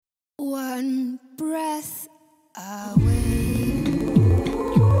One breath away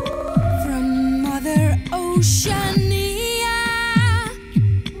from Mother Oceania,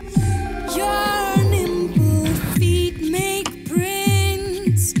 your nimble feet make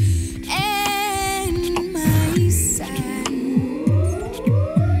prints in my sand.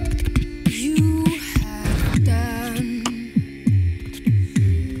 You have done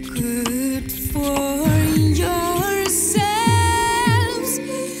good for yourselves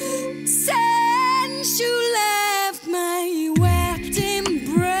since you left my wet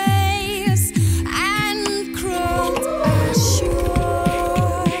embrace and crawled ashore.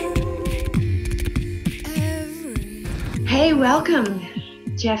 Hey, welcome,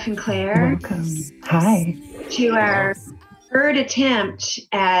 Jeff and Claire. Welcome. Hi. To our third attempt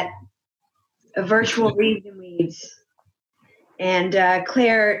at a virtual Reads and Weeds. And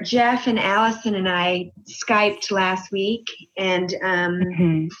Claire, Jeff, and Allison and I Skyped last week, and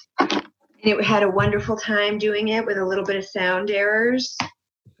it had a wonderful time doing it with a little bit of sound errors.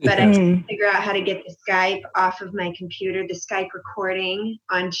 But I couldn't figure out how to get the Skype off of my computer, the Skype recording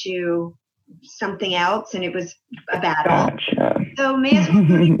onto something else, and it was a battle. Gotcha. So may as well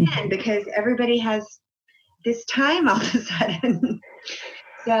do it again because everybody has this time all of a sudden.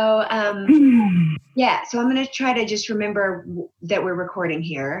 So so I'm going to try to just remember that we're recording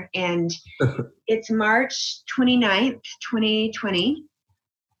here, and it's March 29th, 2020.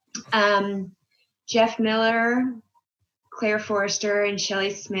 Jeff Miller, Claire Forrester, and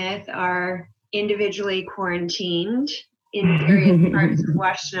Shelley Smith are individually quarantined in various parts of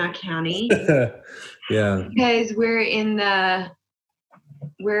Washtenaw County. Yeah. Because we're in the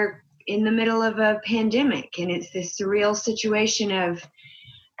middle of a pandemic, and it's this surreal situation of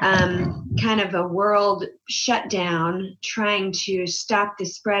kind of a world shutdown trying to stop the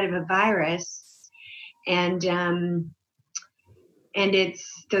spread of a virus. And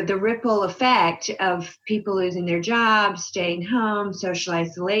it's the ripple effect of people losing their jobs, staying home, social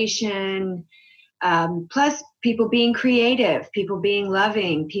isolation, plus people being creative, people being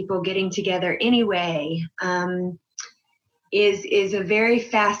loving, people getting together anyway, is a very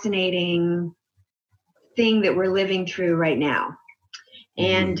fascinating thing that we're living through right now.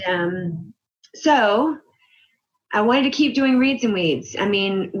 And so I wanted to keep doing Reads and Weeds. I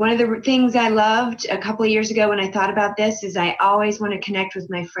mean, one of the things I loved a couple of years ago when I thought about this is I always want to connect with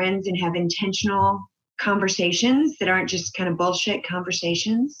my friends and have intentional conversations that aren't just kind of bullshit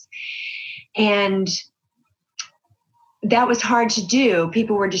conversations. And that was hard to do.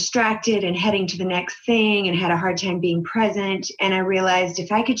 People were distracted and heading to the next thing and had a hard time being present. And I realized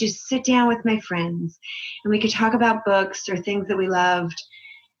if I could just sit down with my friends and we could talk about books or things that we loved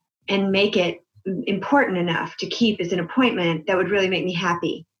and make it important enough to keep as an appointment, that would really make me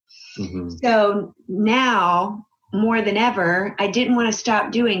happy. So now, more than ever, I didn't want to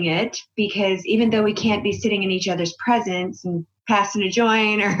stop doing it because even though we can't be sitting in each other's presence and passing a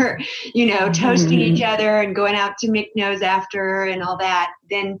joint or, toasting each other and going out to McNose after and all that,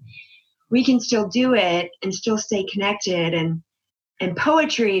 then we can still do it and still stay connected. And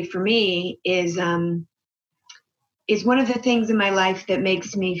poetry for me is one of the things in my life that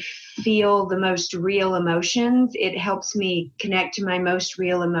makes me feel the most real emotions. It helps me connect to my most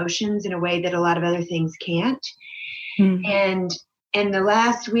real emotions in a way that a lot of other things can't. And the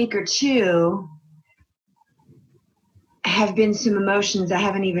last week or two have been some emotions I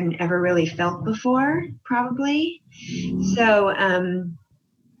haven't even ever really felt before, probably. So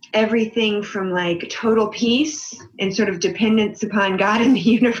everything from like total peace and sort of dependence upon God and the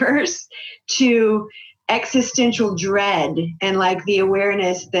universe to existential dread and like the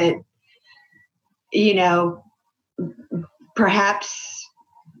awareness that, perhaps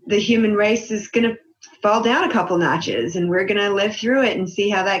the human race is going to fall down a couple notches and we're going to live through it and see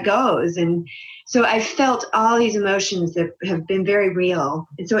how that goes. And so I've felt all these emotions that have been very real.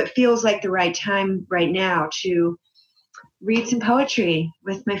 And so it feels like the right time right now to read some poetry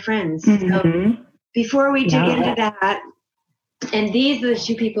with my friends. So before we get into that, and these are the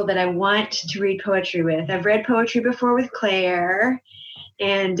two people that I want to read poetry with. I've read poetry before with Claire,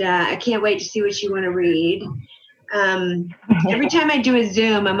 and I can't wait to see what you want to read. Every time I do a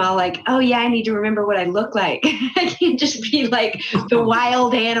Zoom, I'm all like, oh yeah, I need to remember what I look like. I can't just be like the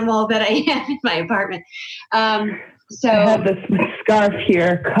wild animal that I am in my apartment. So I have this scarf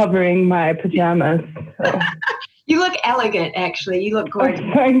here covering my pajamas. So. You look elegant, actually. You look gorgeous.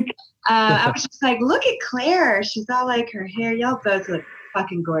 I was just like, look at Claire. She's all like her hair. Y'all both look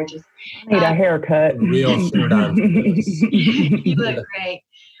fucking gorgeous. I need a haircut. Real shirt on. You look great.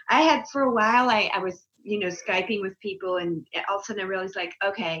 I had for a while, I was Skyping with people, and all of a sudden I realized, like,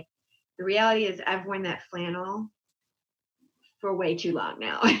 okay, the reality is I've worn that flannel for way too long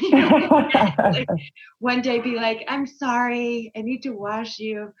now. Like, one day be like, I'm sorry, I need to wash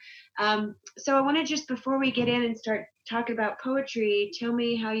you. So I want to just, before we get in and start talking about poetry, tell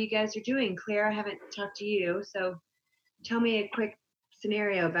me how you guys are doing. Claire, I haven't talked to you, so tell me a quick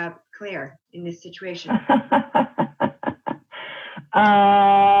scenario about Claire in this situation.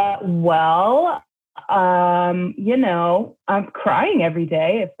 Well, I'm crying every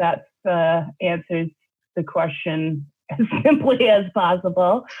day, if that answers the question as simply as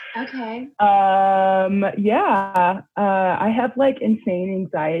possible. Okay. I have like insane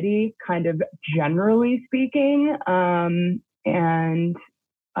anxiety, kind of generally speaking. And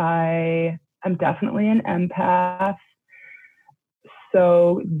I'm definitely an empath.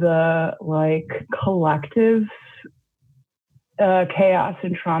 So the like collective chaos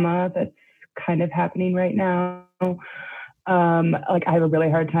and trauma that's kind of happening right now, like I have a really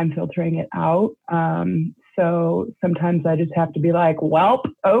hard time filtering it out. So sometimes I just have to be like, well,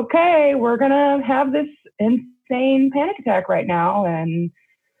 okay, we're gonna have this insane panic attack right now and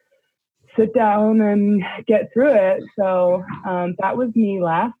sit down and get through it. So that was me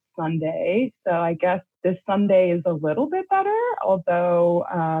last Sunday. So I guess this Sunday is a little bit better, although,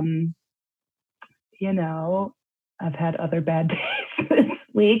 I've had other bad days this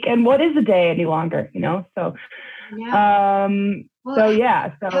week. And what is a day any longer, So, Yeah. Well,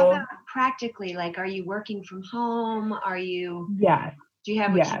 yeah. How about practically? Like, are you working from home? Yes. Do you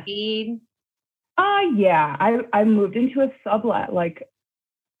have what you need? Yeah. I moved into a sublet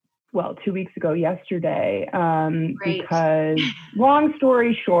 2 weeks ago yesterday, because long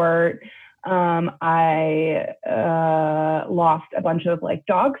story short, I lost a bunch of like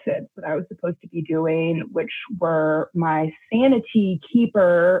dog sits that I was supposed to be doing, which were my sanity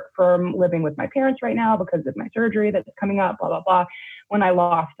keeper from living with my parents right now because of my surgery that's coming up, blah, blah, blah. When I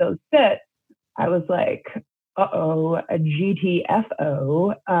lost those sits, I was like, a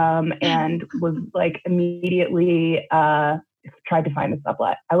GTFO, and was like immediately tried to find a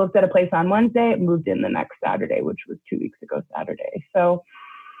sublet. I looked at a place on Wednesday, moved in the next Saturday, which was 2 weeks ago Saturday. So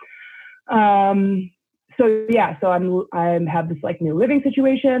I have this like new living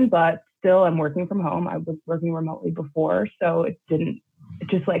situation, but still I'm working from home. I was working remotely before, so it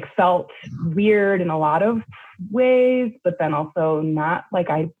just like felt weird in a lot of ways, but then also not like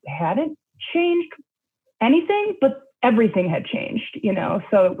I hadn't changed anything, but everything had changed,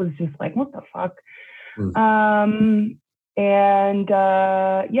 so it was just like, what the fuck?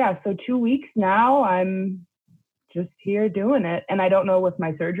 So 2 weeks now, I'm just here doing it. And I don't know if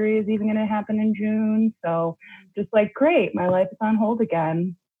my surgery is even going to happen in June. So just like, great, my life is on hold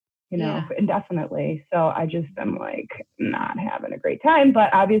again, indefinitely. So I just am like not having a great time,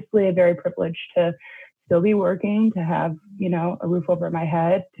 but obviously very privileged to still be working, to have, a roof over my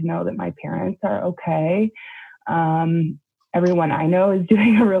head, to know that my parents are okay. Everyone I know is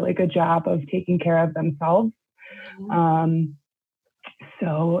doing a really good job of taking care of themselves.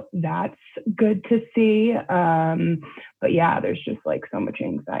 So that's good to see. But yeah, there's just like so much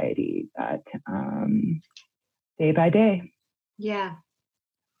anxiety that day by day. Yeah.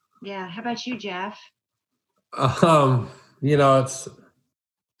 Yeah. How about you, Jeff? It's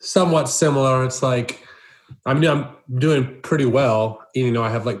somewhat similar. It's like, I'm doing pretty well, even though I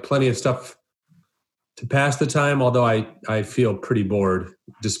have like plenty of stuff to pass the time, although I feel pretty bored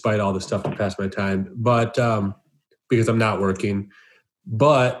despite all the stuff to pass my time, but because I'm not working.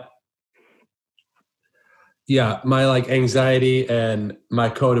 But yeah, my like anxiety and my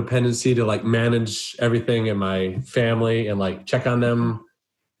codependency to like manage everything in my family and like check on them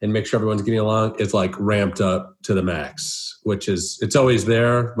and make sure everyone's getting along is like ramped up to the max, which is, it's always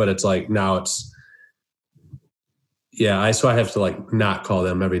there, but it's like now it's, so I have to like not call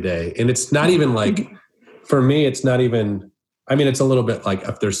them every day. And it's not even like, for me, it's not even, it's a little bit like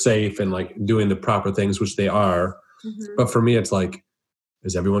if they're safe and like doing the proper things, which they are. Mm-hmm. But for me, it's like,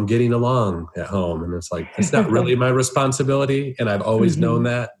 is everyone getting along at home? And it's like, it's not really my responsibility. And I've always known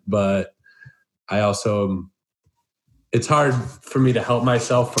that, but I also, it's hard for me to help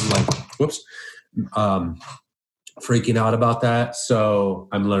myself from like, freaking out about that. So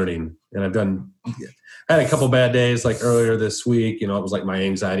I'm learning, and I had a couple bad days like earlier this week, it was like my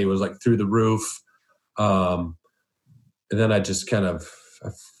anxiety was like through the roof. And then I just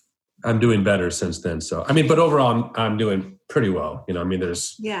I'm doing better since then. So, but overall I'm doing pretty well.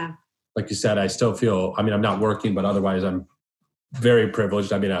 There's, like you said, I still feel, I'm not working, but otherwise I'm very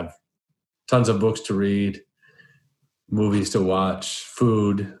privileged. I have tons of books to read, movies to watch,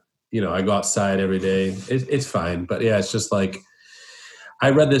 food, I go outside every day. It's fine. But yeah, it's just like, I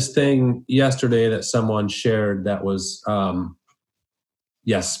read this thing yesterday that someone shared that was,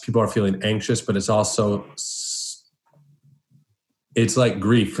 yes, people are feeling anxious, but it's also it's like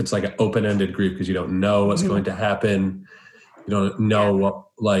grief. It's like an open-ended grief because you don't know what's going to happen. You don't know what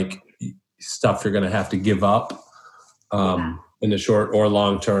like stuff you're going to have to give up in the short or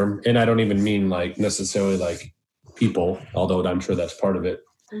long term. And I don't even mean like necessarily like people, although I'm sure that's part of it.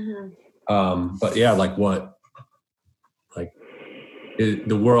 But yeah, like what, like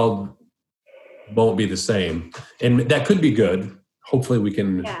the world won't be the same, and that could be good. Hopefully we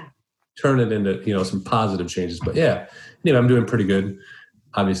can turn it into, you know, some positive changes. But yeah, you know, I'm doing pretty good.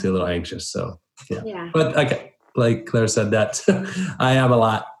 Obviously a little anxious. So yeah. But like Claire said, that I have a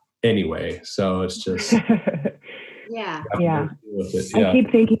lot anyway. So it's just, yeah. I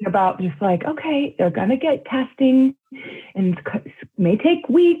keep thinking about just like, okay, they're going to get testing and it may take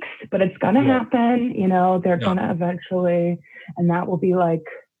weeks, but it's going to happen. You know, they're going to eventually, and that will be like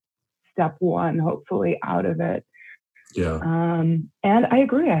step one, hopefully out of it. Yeah. And I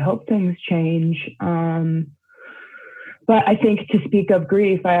agree. I hope things change. But I think to speak of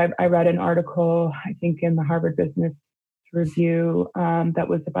grief, I read an article, I think in the Harvard Business Review, that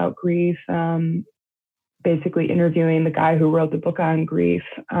was about grief, basically interviewing the guy who wrote the book on grief.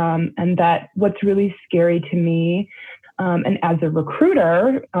 And that what's really scary to me, and as a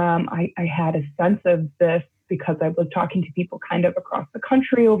recruiter, I had a sense of this because I was talking to people kind of across the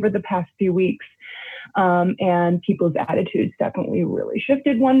country over the past few weeks. And people's attitudes definitely really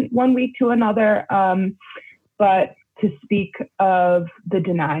shifted one week to another. But to speak of the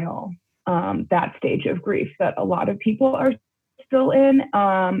denial, that stage of grief that a lot of people are still in,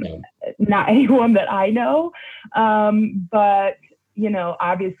 not anyone that I know, but, you know,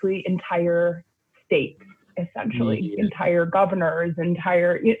 obviously entire states, essentially, entire governors,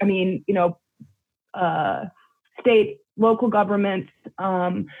 state, local governments.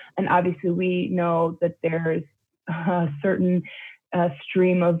 And obviously we know that there's a certain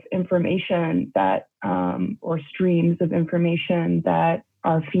stream of information that, or streams of information that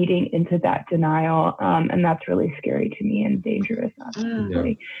are feeding into that denial. And that's really scary to me and dangerous,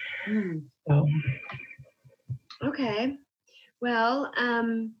 obviously. So. Okay. Well,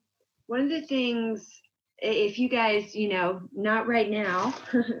 one of the things, if you guys, you know, not right now,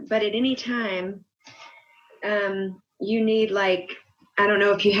 but at any time, you need, like, I don't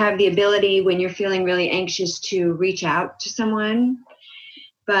know if you have the ability when you're feeling really anxious to reach out to someone,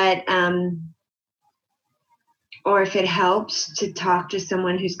 but, or if it helps to talk to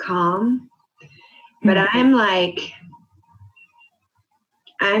someone who's calm. But I'm like,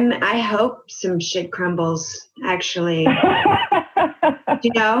 I hope some shit crumbles, actually.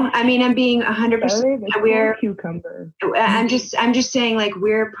 You know, I mean, I'm being 100%. We're cucumber. I'm just saying, like,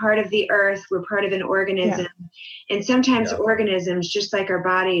 we're part of the earth. We're part of an organism, and sometimes organisms, just like our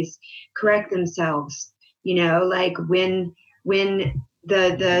bodies, correct themselves. You know, like when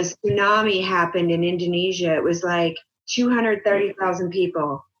the tsunami happened in Indonesia, it was like 230,000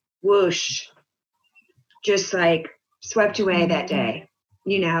 people, whoosh, just like swept away that day.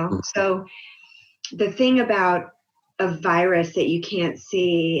 You know, so the thing about a virus that you can't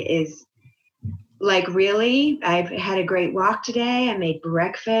see is, like, really, I've had a great walk today. I made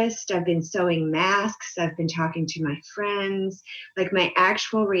breakfast. I've been sewing masks. I've been talking to my friends. Like, my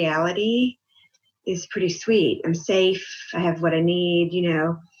actual reality is pretty sweet. I'm safe. I have what I need. You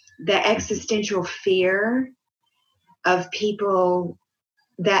know, the existential fear of people,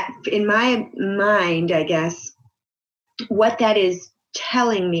 that in my mind, I guess, what that is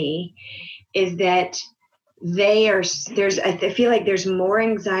telling me is that I feel like there's more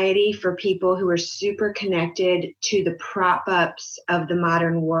anxiety for people who are super connected to the prop ups of the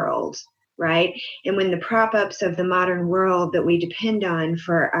modern world, right? And when the prop ups of the modern world that we depend on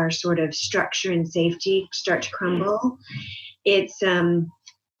for our sort of structure and safety start to crumble, it's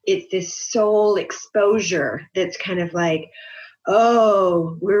this soul exposure that's kind of like,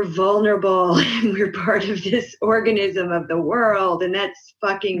 oh, we're vulnerable and we're part of this organism of the world, and that's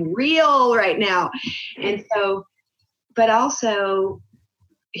fucking real right now. And so, but also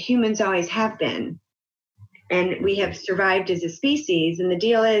humans always have been, and we have survived as a species. And the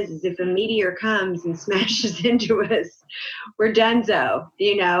deal is if a meteor comes and smashes into us, we're donezo,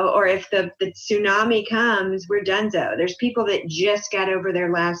 you know, or if the tsunami comes, we're donezo. There's people that just got over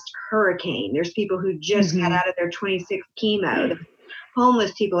their last hurricane. There's people who just got out of their 26th chemo. There's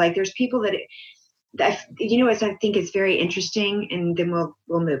homeless people. Like, there's people that you know what I think is very interesting, and then we'll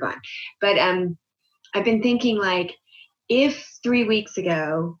move on. But I've been thinking, like, if 3 weeks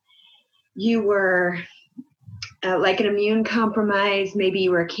ago you were like an immune compromised, maybe you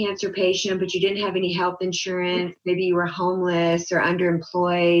were a cancer patient, but you didn't have any health insurance, maybe you were homeless or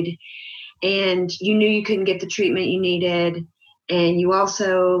underemployed, and you knew you couldn't get the treatment you needed, and you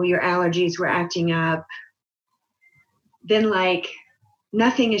also, your allergies were acting up, then, like,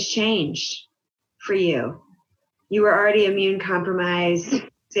 nothing has changed for you. You were already immune compromised,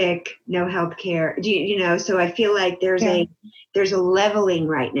 sick, no health care. So I feel like there's a leveling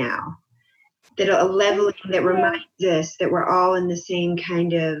right now. A leveling that reminds us that we're all in the same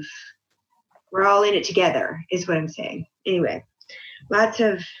kind of, we're all in it together, is what I'm saying. Anyway, lots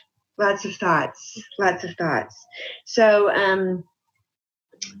of thoughts. So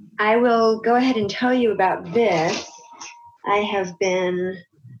I will go ahead and tell you about this. I have been,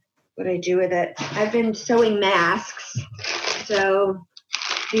 what do I do with it? I've been sewing masks. So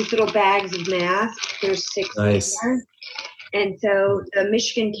these little bags of masks, there's 6 there. And so the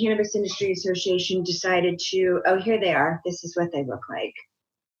Michigan Cannabis Industry Association decided to, here they are. This is what they look like.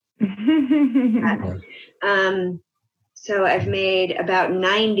 So I've made about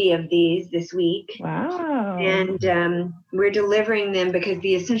 90 of these this week. Wow. And we're delivering them because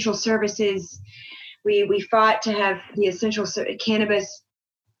the essential services, we fought to have the essential cannabis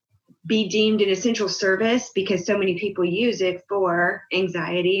be deemed an essential service because so many people use it for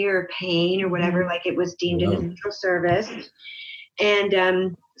anxiety or pain or whatever, like it was deemed an essential service.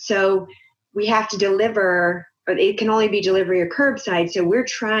 And so we have to deliver, but it can only be delivery or curbside. So we're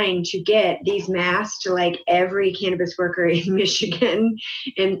trying to get these masks to like every cannabis worker in Michigan.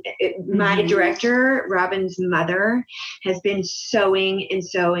 And my director, Robin's mother, has been sewing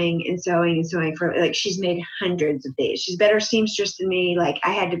for, like, she's made hundreds of these. She's a better seamstress than me. Like,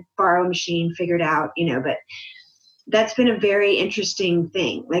 I had to borrow a machine, figure it out, but that's been a very interesting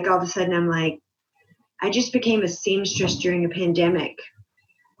thing. Like, all of a sudden I'm like, I just became a seamstress during a pandemic.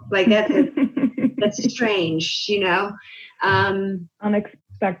 Like, that's strange,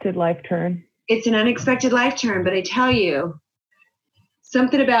 Unexpected life turn. It's an unexpected life turn, but I tell you,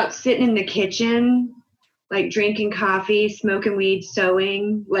 something about sitting in the kitchen, like drinking coffee, smoking weed,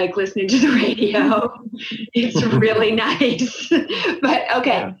 sewing, like listening to the radio. It's really nice. But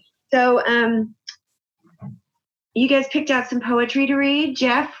okay, so you guys picked out some poetry to read,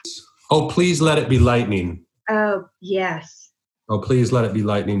 Jeff? Oh, Please Let It Be Lightning. Oh, yes. Oh, Please Let It Be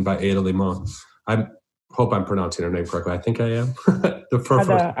Lightning by Ada Limon. I hope I'm pronouncing her name correctly. I think I am.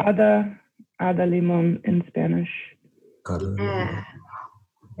 Ada Limon in Spanish.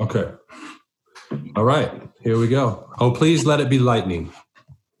 Okay. All right. Here we go. Oh, Please Let It Be Lightning.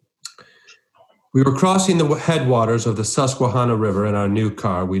 We were crossing the headwaters of the Susquehanna River in our new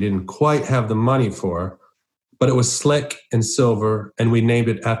car we didn't quite have the money for, but it was slick and silver, and we named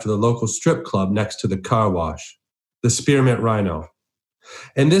it after the local strip club next to the car wash, the Spearmint Rhino.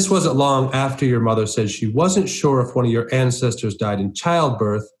 And this wasn't long after your mother said she wasn't sure if one of your ancestors died in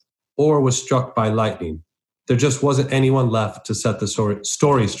childbirth or was struck by lightning. There just wasn't anyone left to set the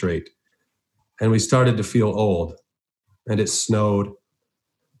story straight. And we started to feel old. And it snowed.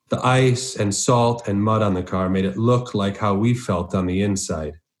 The ice and salt and mud on the car made it look like how we felt on the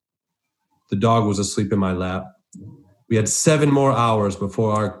inside. The dog was asleep in my lap. We had 7 more hours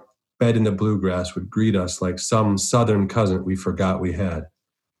before our bed in the bluegrass would greet us like some southern cousin we forgot we had.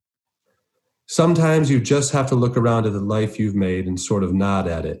 Sometimes you just have to look around at the life you've made and sort of nod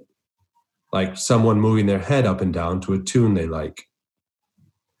at it, like someone moving their head up and down to a tune they like.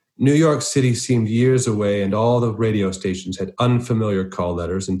 New York City seemed years away, and all the radio stations had unfamiliar call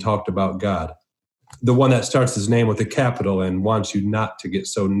letters and talked about God, the one that starts his name with a capital and wants you not to get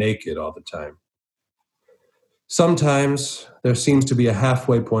so naked all the time. Sometimes there seems to be a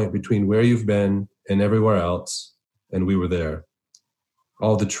halfway point between where you've been and everywhere else, and we were there.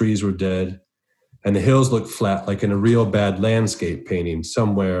 All the trees were dead, and the hills looked flat like in a real bad landscape painting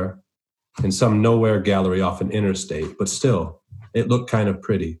somewhere in some nowhere gallery off an interstate, but still, it looked kind of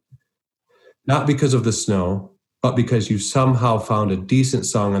pretty. Not because of the snow, but because you somehow found a decent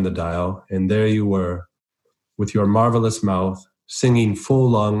song on the dial, and there you were, with your marvelous mouth, singing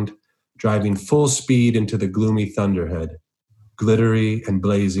full-lunged, driving full speed into the gloomy thunderhead, glittery and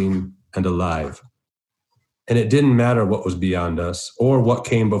blazing and alive. And it didn't matter what was beyond us, or what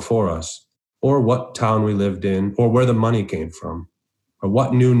came before us, or what town we lived in, or where the money came from, or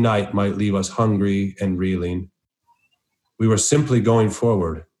what new night might leave us hungry and reeling. We were simply going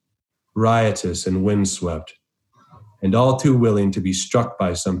forward, riotous and windswept, and all too willing to be struck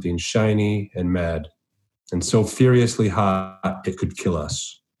by something shiny and mad, and so furiously hot it could kill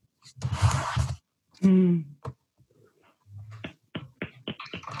us.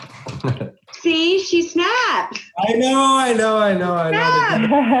 See, she snapped. I know.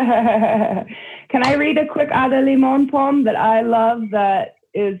 Can I read a quick Ada Limon poem that I love that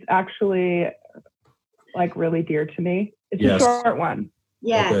is actually like really dear to me? It's a short one.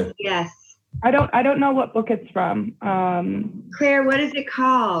 Yes, okay. Yes. I don't know what book it's from. Claire, what is it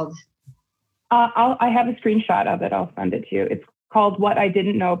called? I have a screenshot of it. I'll send it to you. It's called What I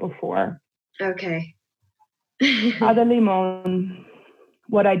Didn't Know Before. Okay. Ada Limon.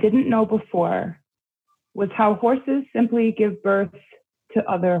 What I didn't know before was how horses simply give birth to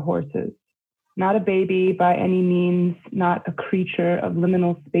other horses. Not a baby by any means, not a creature of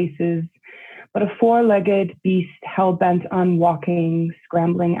liminal spaces, but a four-legged beast hell-bent on walking,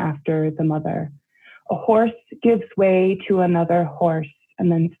 scrambling after the mother. A horse gives way to another horse,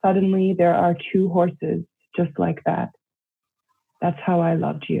 and then suddenly there are two horses, just like that. That's how I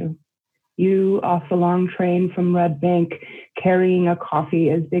loved you. You off the long train from Red Bank, carrying a coffee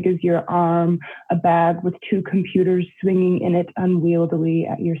as big as your arm, a bag with two computers swinging in it unwieldily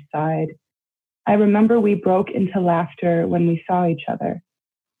at your side. I remember we broke into laughter when we saw each other.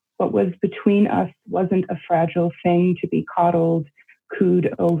 What was between us wasn't a fragile thing to be coddled,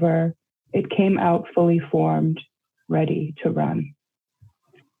 cooed over. It came out fully formed, ready to run.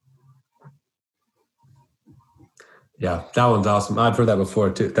 Yeah, that one's awesome. I've heard that before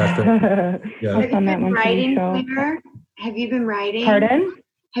too. That's great. Yeah. Have you been writing, Claire? Have you been writing? Pardon?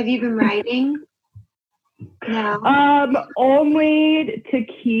 Have you been writing? No. Only to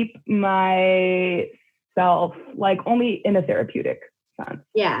keep myself, like only in a therapeutic sense.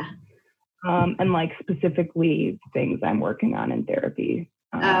 Yeah. And like specifically things I'm working on in therapy.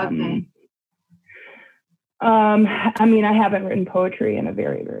 Okay. I mean, I haven't written poetry in a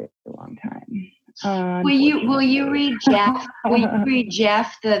very, very long time. Will you read Jeff? Will you read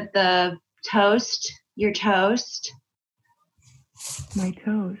Jeff the toast? Your toast. My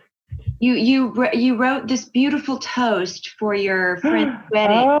toast. You wrote this beautiful toast for your friend's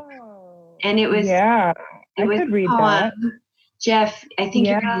wedding, and it was I could read that. Jeff, I think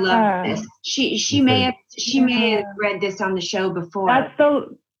you're gonna love this. She may have read this on the show before. That's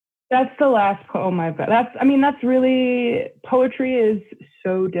the last poem I've got. That's really, poetry is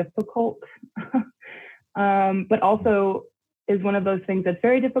so difficult, but also is one of those things that's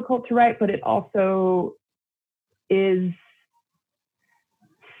very difficult to write, but it also is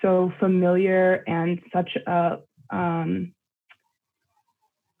so familiar and such a, I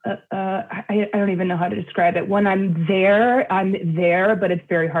don't even know how to describe it. When I'm there, but it's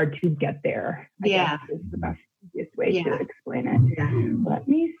very hard to get there. I guess is the easiest way to explain it. Yeah. Let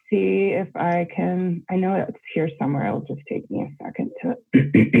me see if I can, I know it's here somewhere. It'll just take me a second to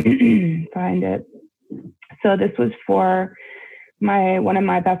find it. So this was for one of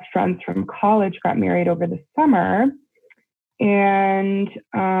my best friends from college got married over the summer. And,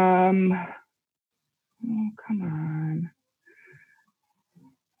 oh, come on.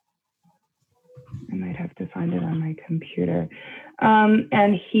 I might have to find it on my computer.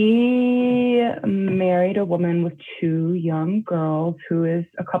 And he married a woman with two young girls who is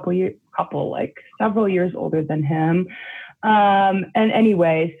several years older than him. And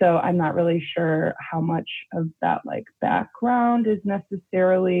anyway, so I'm not really sure how much of that like background is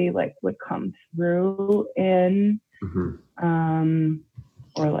necessarily like what comes through in,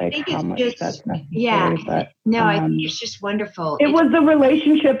 or like how much that's necessary. Yeah. But, I think it's just wonderful. It was a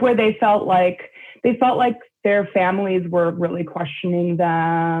relationship where they felt like their families were really questioning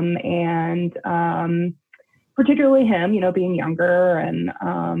them, and particularly him, being younger,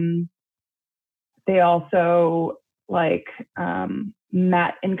 and they also like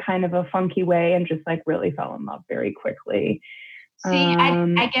met in kind of a funky way and just like really fell in love very quickly. See,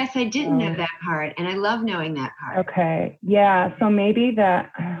 I guess I didn't know that part, and I love knowing that part. Okay, yeah, so maybe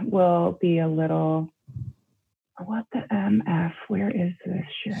that will be a little. What the MF? Where is this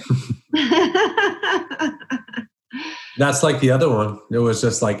shit? That's like the other one. It was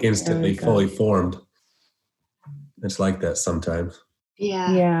just like instantly fully formed. It's like that sometimes.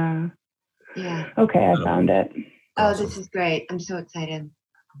 Yeah. Okay, I found it. Oh, this is great. I'm so excited.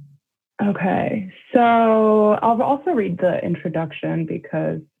 Okay, so I'll also read the introduction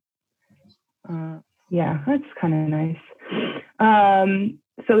because, that's kind of nice.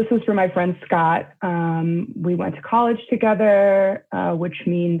 So this was for my friend Scott. We went to college together, which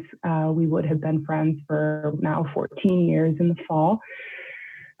means we would have been friends for now 14 years in the fall.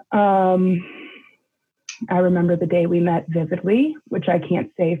 I remember the day we met vividly, which I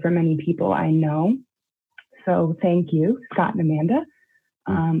can't say for many people I know. So thank you, Scott and Amanda,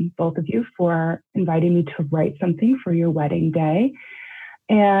 both of you, for inviting me to write something for your wedding day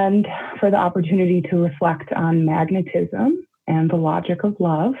and for the opportunity to reflect on magnetism and the logic of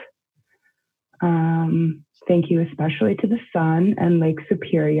love. Thank you especially to the sun and Lake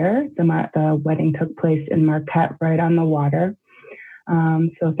Superior. The wedding took place in Marquette, right on the water.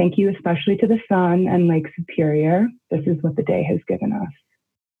 So thank you especially to the sun and Lake Superior. This is what the day has given us.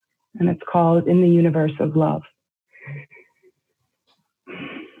 And it's called In the Universe of Love.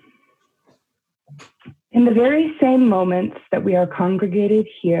 In the very same moments that we are congregated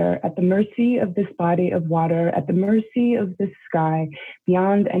here, at the mercy of this body of water, at the mercy of this sky,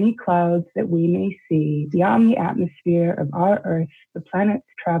 beyond any clouds that we may see, beyond the atmosphere of our Earth, the planets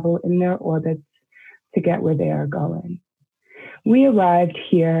travel in their orbits to get where they are going. We arrived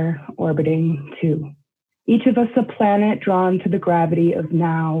here orbiting too. Each of us a planet drawn to the gravity of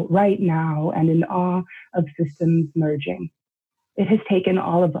now, right now, and in awe of systems merging. It has taken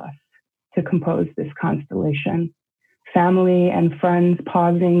all of us to compose this constellation. Family and friends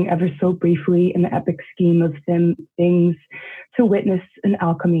pausing ever so briefly in the epic scheme of things to witness an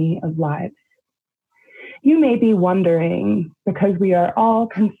alchemy of lives. You may be wondering, because we are all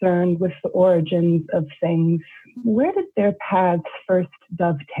concerned with the origins of things, where did their paths first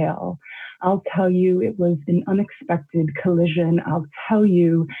dovetail? I'll tell you it was an unexpected collision. I'll tell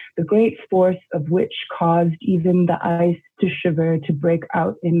you the great force of which caused even the ice to shiver, to break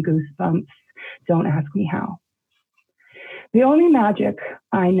out in goosebumps. Don't ask me how. The only magic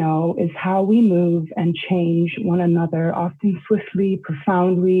I know is how we move and change one another, often swiftly,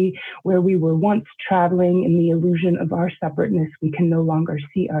 profoundly. Where we were once traveling in the illusion of our separateness, we can no longer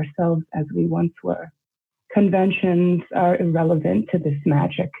see ourselves as we once were. Conventions are irrelevant to this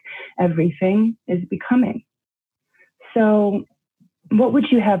magic. Everything is becoming. So what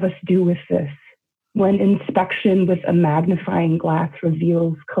would you have us do with this when inspection with a magnifying glass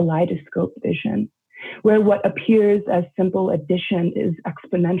reveals kaleidoscope vision, where what appears as simple addition is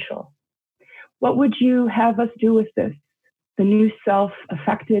exponential? What would you have us do with this? The new self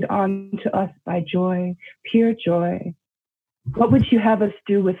affected onto us by joy, pure joy. What would you have us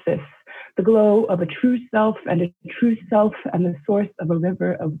do with this? The glow of a true self and the source of a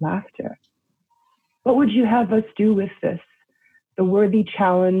river of laughter. What would you have us do with this? The worthy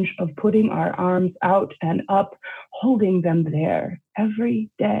challenge of putting our arms out and up, holding them there every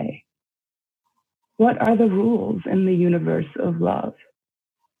day. What are the rules in the universe of love?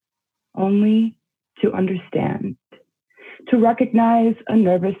 Only to understand, to recognize a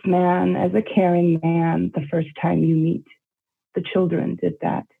nervous man as a caring man the first time you meet. The children did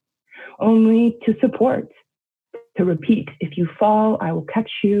that. Only to support, to repeat, if you fall, I will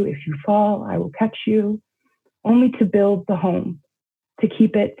catch you. If you fall, I will catch you. Only to build the home, to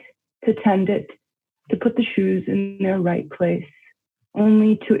keep it, to tend it, to put the shoes in their right place.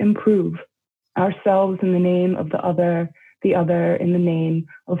 Only to improve ourselves in the name of the other in the name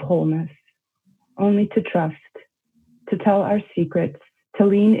of wholeness. Only to trust, to tell our secrets, to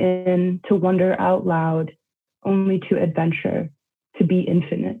lean in, to wonder out loud. Only to adventure, to be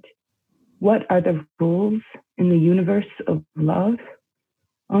infinite. What are the rules in the universe of love?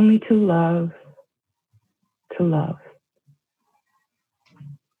 Only to love, to love.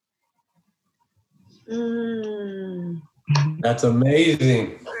 That's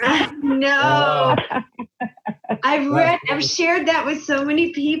amazing. No. I've shared that with so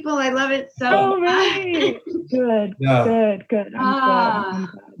many people. I love it so much. Really? Good, yeah. Good. I'm glad.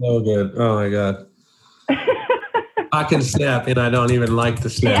 So good. Oh my God. I can snap and I don't even like to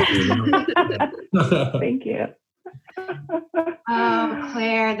snap. Thank you. Oh,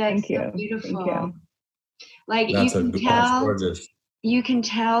 Claire, that's so beautiful. Thank you. Like you can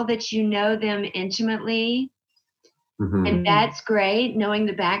tell that you know them intimately. Mm-hmm. And that's great, knowing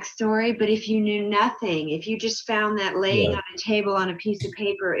the backstory. But if you knew nothing, if you just found that laying on a table on a piece of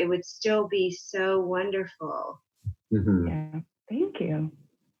paper, it would still be so wonderful. Mm-hmm. Yeah, thank you.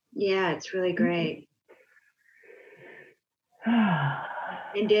 Yeah, it's really great.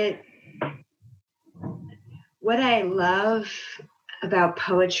 And what I love about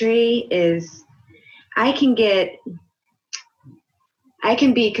poetry is I can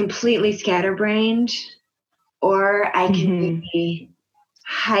be completely scatterbrained, or I can be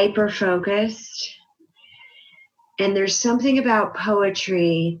hyper focused. And there's something about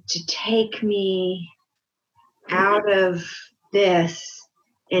poetry to take me out of this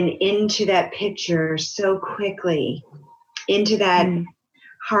and into that picture so quickly, into that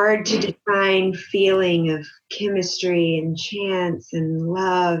hard to define feeling of chemistry and chance and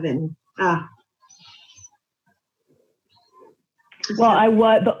love and Well,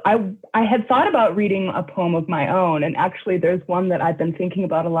 I had thought about reading a poem of my own, and actually there's one that I've been thinking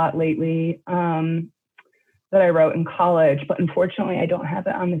about a lot lately that I wrote in college, but unfortunately I don't have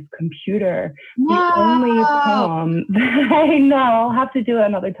it on this computer. No. The only poem that I know, I'll have to do it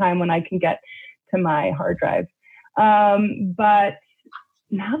another time when I can get to my hard drive. But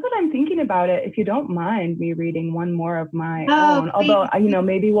now that I'm thinking about it, if you don't mind me reading one more of my own, although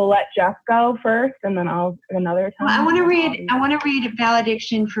maybe we'll let Jeff go first, and then I'll another time. Well, I want to read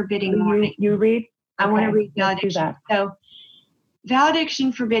Valediction Forbidding Morning. You read? I want to read Valediction. So,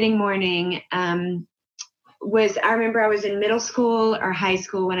 Valediction Forbidding Morning I remember I was in middle school or high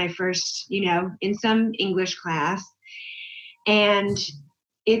school when I first, in some English class. And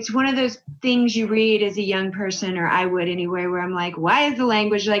it's one of those things you read as a young person, or I would anyway, where I'm like, why is the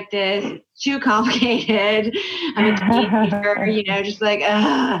language like this? It's too complicated. I'm a teenager, just like,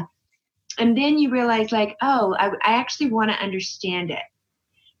 ugh. And then you realize like, oh, I actually want to understand it.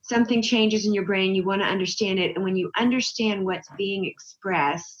 Something changes in your brain, you want to understand it. And when you understand what's being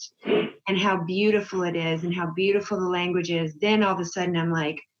expressed and how beautiful it is and how beautiful the language is, then all of a sudden I'm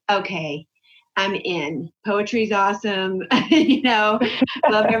like, okay, I'm in. Poetry's awesome.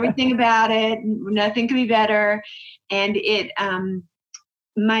 Love everything about it. Nothing could be better. And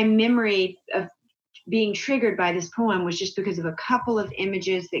my memory of being triggered by this poem was just because of a couple of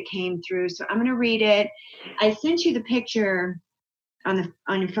images that came through. So I'm going to read it. I sent you the picture on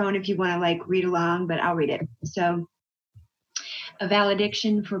your phone if you want to like read along, but I'll read it. So, a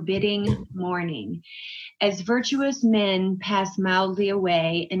valediction forbidding mourning. As virtuous men pass mildly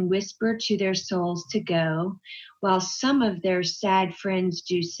away and whisper to their souls to go, while some of their sad friends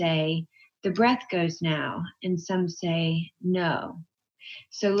do say, the breath goes now, and some say, no.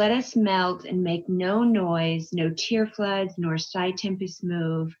 So let us melt and make no noise, no tear floods, nor sigh tempests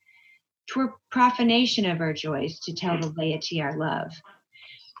move. 'Twere profanation of our joys to tell the laity our love.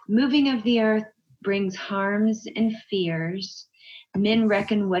 Moving of the earth brings harms and fears. Men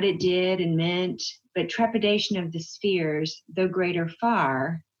reckon what it did and meant, but trepidation of the spheres, though greater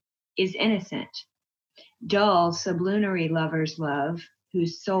far, is innocent. Dull sublunary lovers love,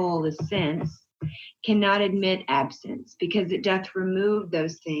 whose soul is sense, cannot admit absence, because it doth remove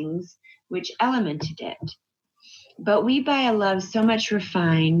those things which elemented it. But we by a love so much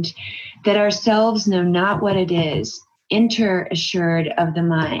refined, that ourselves know not what it is, enter assured of the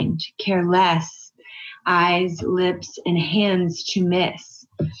mind, care less, eyes, lips, and hands to miss.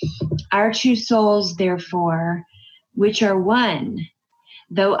 Our two souls, therefore, which are one,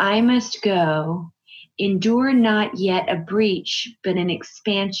 though I must go, endure not yet a breach, but an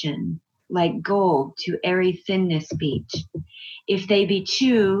expansion, like gold to airy thinness beat. If they be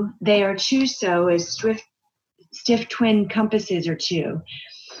two, they are two so as stiff twin compasses are two.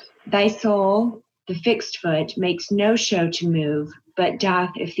 Thy soul, the fixed foot, makes no show to move, but doth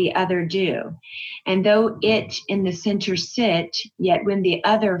if the other do. And though it in the center sit, yet when the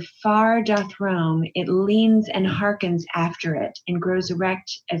other far doth roam, it leans and hearkens after it, and grows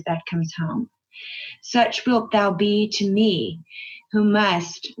erect as that comes home. Such wilt thou be to me, who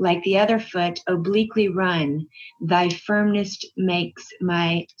must, like the other foot, obliquely run. Thy firmness makes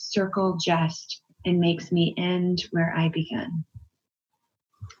my circle just, and makes me end where I begun.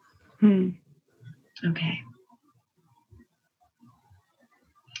 Okay.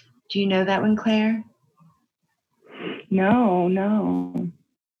 Do you know that one, Claire? No.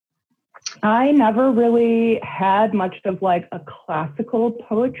 I never really had much of like a classical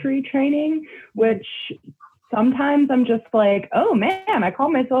poetry training, which sometimes I'm just like, oh man, I call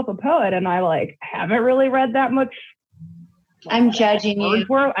myself a poet and I like haven't really read that much. I'm judging you.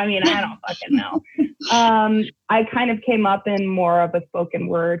 I mean, I don't fucking know. I kind of came up in more of a spoken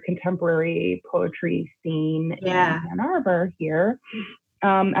word contemporary poetry scene in Ann Arbor here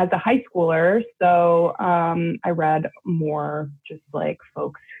as a high schooler. So I read more just like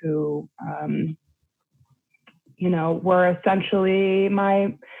folks who, were essentially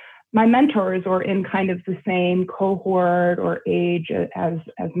my mentors or in kind of the same cohort or age as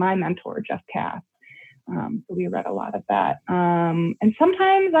my mentor, Jeff Cass. So we read a lot of that. And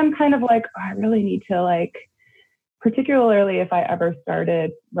sometimes I'm kind of like, I really need to like, particularly if I ever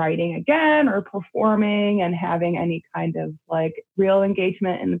started writing again or performing and having any kind of like real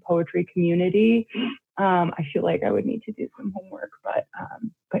engagement in the poetry community, I feel like I would need to do some homework.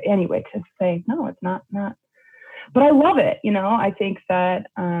 But anyway, to say, no, it's not. But I love it. I think that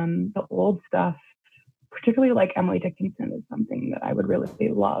the old stuff, particularly like Emily Dickinson, is something that I would really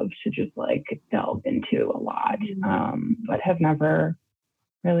love to just like delve into a lot, but have never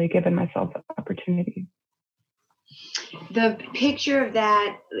really given myself the opportunity. The picture of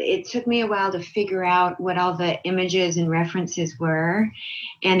that, it took me a while to figure out what all the images and references were.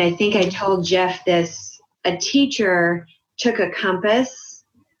 And I think I told Jeff this, a teacher took a compass,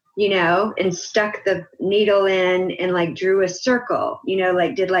 and stuck the needle in and like drew a circle,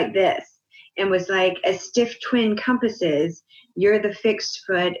 like did like this. And was like, as stiff twin compasses, you're the fixed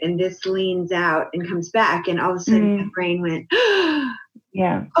foot and this leans out and comes back. And all of a sudden the brain went,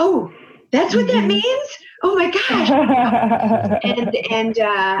 yeah. Oh, that's what that means? Oh my gosh. and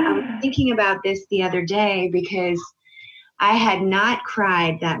I was thinking about this the other day because I had not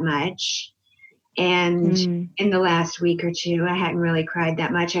cried that much And in the last week or two, I hadn't really cried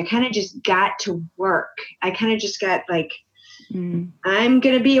that much. I kind of just got to work. I kind of just got like, I'm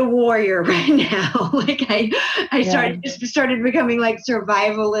going to be a warrior right now. Like I started becoming like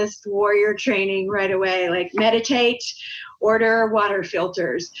survivalist warrior training right away, like meditate, order water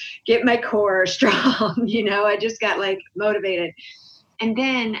filters, get my core strong. I just got like motivated. And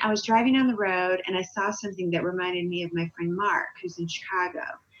then I was driving on the road and I saw something that reminded me of my friend Mark, who's in Chicago.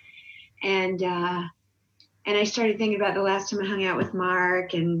 And I started thinking about the last time I hung out with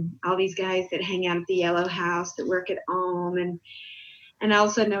Mark and all these guys that hang out at the Yellow House that work at Ohm. And all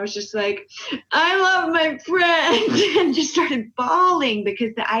of a sudden I was just like, I love my friend, and just started bawling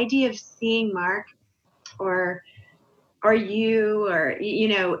because the idea of seeing Mark or you or,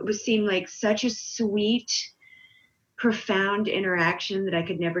 it would seem like such a sweet, profound interaction that I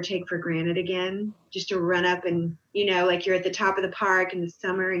could never take for granted again. Just to run up and, like you're at the top of the park in the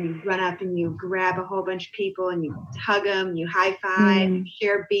summer and you run up and you grab a whole bunch of people and you hug them, you high five, you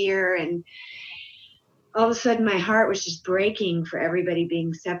share beer. And all of a sudden my heart was just breaking for everybody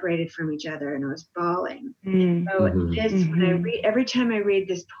being separated from each other, and I was bawling. So when I read, every time I read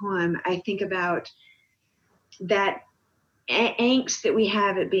this poem, I think about that angst that we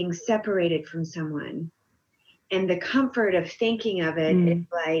have at being separated from someone. And the comfort of thinking of it is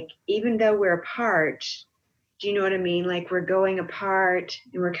like, even though we're apart, do you know what I mean? Like we're going apart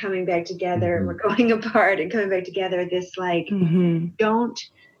and we're coming back together, and we're going apart and coming back together. This like, don't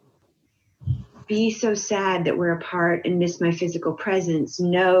be so sad that we're apart and miss my physical presence.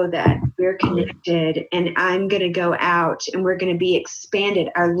 Know that we're connected, and I'm going to go out and we're going to be expanded.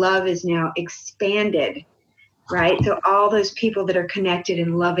 Our love is now expanded, right? So all those people that are connected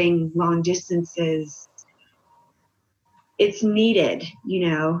and loving long distances, it's needed,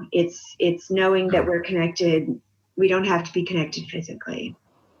 it's knowing that we're connected. We don't have to be connected physically.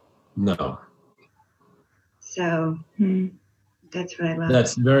 No. So that's what I love.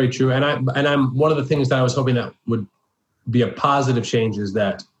 That's very true. And I'm one of the things that I was hoping that would be a positive change is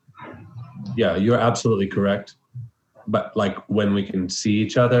that, yeah, you're absolutely correct. But like when we can see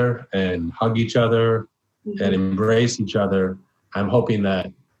each other and hug each other and embrace each other, I'm hoping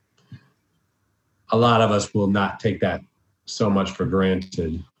that a lot of us will not take that so much for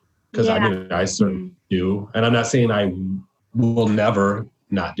granted, because I certainly do. And I'm not saying I will never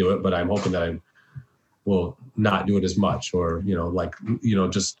not do it, but I'm hoping that I will not do it as much, or,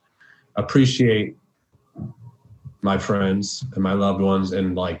 just appreciate my friends and my loved ones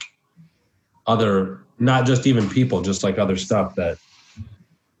and like other, not just even people, just like other stuff that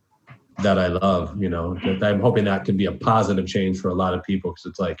I love, that I'm hoping that could be a positive change for a lot of people. Because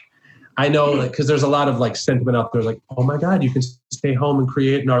it's like, I know, because there's a lot of like sentiment out there, like, oh my God, you can stay home and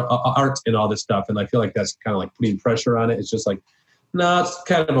create art and all this stuff. And I feel like that's kind of like putting pressure on it. It's just like, no, it's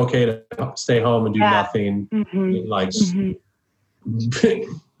kind of okay to stay home and do nothing, and like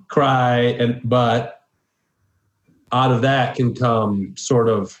cry. But out of that can come sort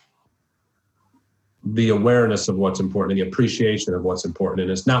of the awareness of what's important and the appreciation of what's important.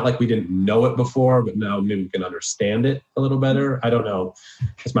 And it's not like we didn't know it before, but now maybe we can understand it a little better. I don't know.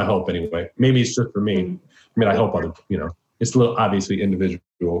 That's my hope anyway. Maybe it's just for me. I mean, I hope other, it's a little obviously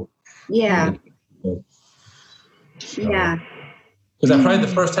individual. Yeah. Yeah. Because I probably the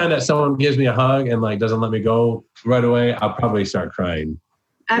first time that someone gives me a hug and like doesn't let me go right away, I'll probably start crying.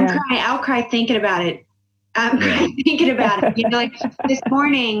 Crying. I'll cry thinking about it. I'm crying thinking about it. Like this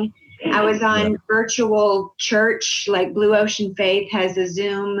morning, I was on virtual church, like Blue Ocean Faith has a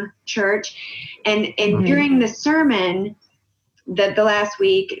Zoom church. And during the sermon, the last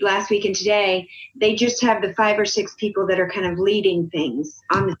week and today, they just have the 5 or 6 people that are kind of leading things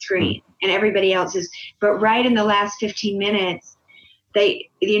on the screen, and everybody else is. But right in the last 15 minutes,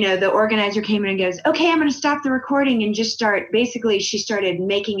 the organizer came in and goes, okay, I'm going to stop the recording and just she started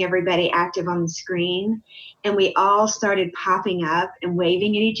making everybody active on the screen. And we all started popping up and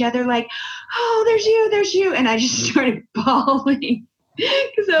waving at each other like, oh, there's you. And I just started bawling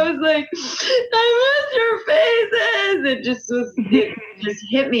because I was like, I miss your faces. It just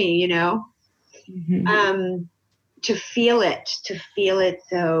hit me, to feel it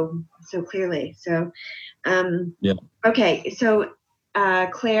so clearly. So, okay. So,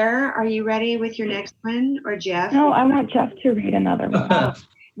 Claire, are you ready with your next one, or Jeff? No, I want Jeff to read another one.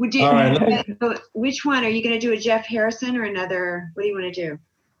 All right, which one? Are you going to do a Jeff Harrison or another? What do you want to do?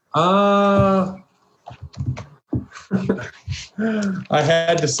 I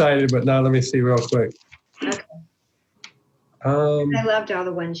had decided, but now let me see real quick. Okay. I loved all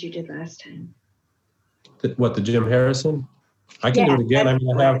the ones you did last time. The Jim Harrison? I can do it again. I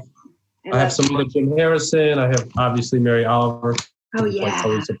mean, I have some other Jim Harrison. I have obviously Mary Oliver. Oh yeah.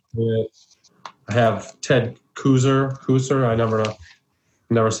 I I have Ted Kooser. I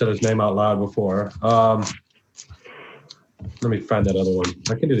never said his name out loud before. Let me find that other one.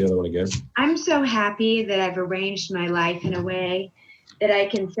 I can do the other one again. I'm so happy that I've arranged my life in a way that I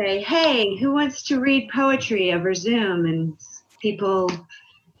can say, hey, who wants to read poetry over Zoom? And people,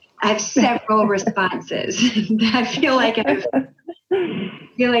 I have several responses. I feel like that's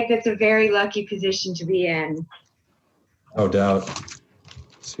a very lucky position to be in. No doubt.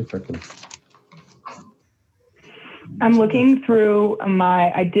 Let's see if I can. I'm looking through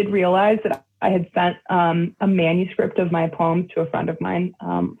I did realize that I had sent a manuscript of my poems to a friend of mine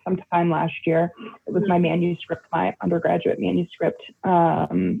sometime last year. It was my manuscript, my undergraduate manuscript,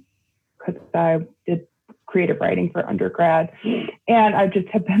 because I did creative writing for undergrad. And I just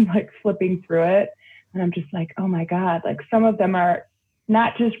have been like flipping through it. And I'm just like, oh my God, like some of them are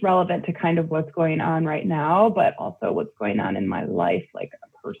not just relevant to kind of what's going on right now, but also what's going on in my life, like a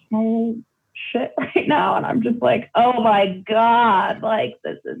personal shit right now. And I'm just like, oh my God, like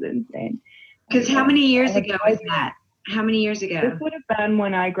this is insane. Because how many years ago was that? How many years ago? This would have been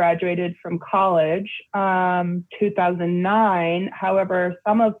when I graduated from college, 2009. However,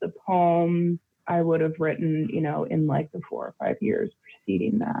 some of the poems I would have written, in like the 4 or 5 years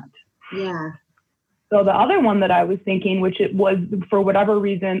preceding that. Yeah. So the other one that I was thinking, which it was for whatever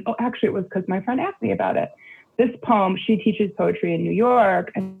reason, actually it was because my friend asked me about it. This poem, she teaches poetry in New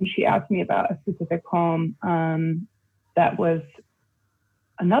York, and she asked me about a specific poem that was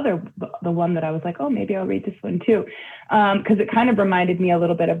the one that I was like, oh, maybe I'll read this one too. Because it kind of reminded me a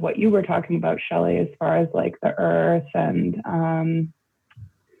little bit of what you were talking about, Shelley, as far as like the earth and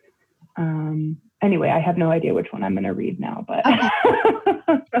anyway, I have no idea which one I'm going to read now, but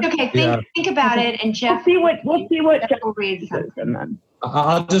okay. Think about it, and Jeff. We'll see what Jeff will read. And then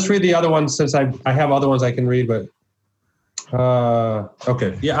I'll just read the other one since I have other ones I can read, but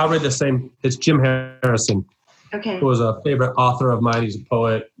okay. Yeah, I'll read the same. It's Jim Harrison. Okay. Who was a favorite author of mine. He's a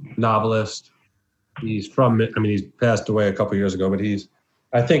poet, novelist. He's passed away a couple years ago, but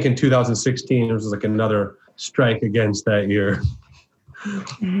I think in 2016, it was like another strike against that year.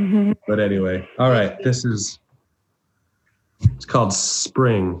 But anyway, all right, it's called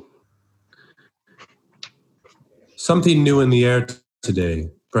Spring. Something new in the air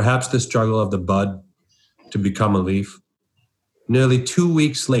today, perhaps the struggle of the bud to become a leaf. Nearly 2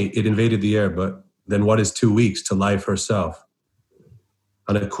 weeks late, it invaded the air, but then what is 2 weeks to life herself?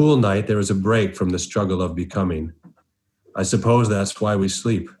 On a cool night, there is a break from the struggle of becoming. I suppose that's why we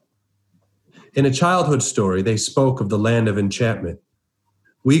sleep. In a childhood story, they spoke of the land of enchantment.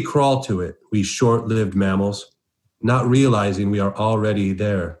 We crawl to it, we short-lived mammals, not realizing we are already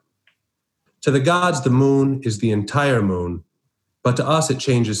there. To the gods, the moon is the entire moon, but to us it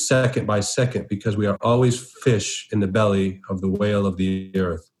changes second by second because we are always fish in the belly of the whale of the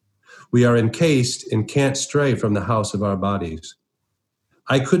earth. We are encased and can't stray from the house of our bodies.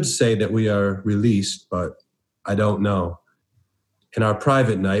 I could say that we are released, but I don't know. In our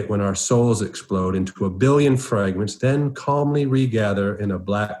private night, when our souls explode into a billion fragments, then calmly regather in a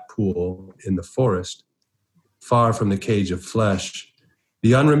black pool in the forest, far from the cage of flesh,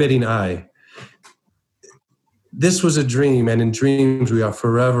 the unremitting eye. This was a dream, and in dreams we are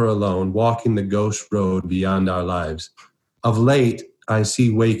forever alone, walking the ghost road beyond our lives. Of late, I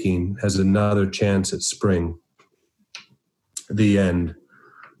see waking as another chance at spring. The end.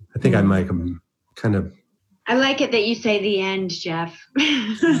 I think I might kind of... I like it that you say the end, Jeff.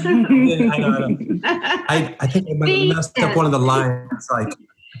 I know. I think I might have messed up one of the lines. Like,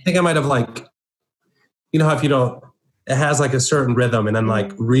 I think I might have like, you know how if you don't, it has like a certain rhythm, and I'm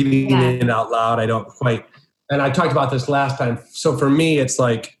like reading it out loud. I don't quite, and I talked about this last time. So for me, it's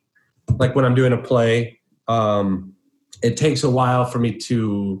like when I'm doing a play, it takes a while for me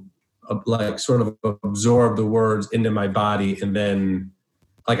to like sort of absorb the words into my body, and then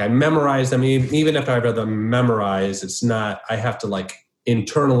like I memorize them. Even if I read them memorized, it's not, I have to like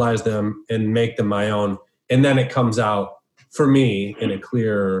internalize them and make them my own. And then it comes out for me in a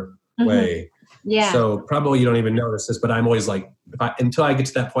clear way. Yeah. So probably you don't even notice this, but I'm always like, until I get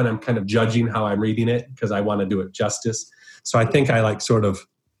to that point, I'm kind of judging how I'm reading it because I want to do it justice. So I think I like sort of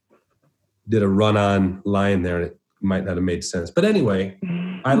did a run-on line there, and it might not have made sense. But anyway,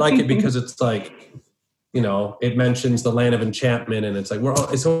 I like it because it's like, you know, it mentions the land of enchantment, and it's like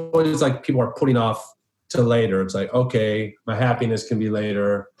it's always like people are putting off to later. It's like, okay, my happiness can be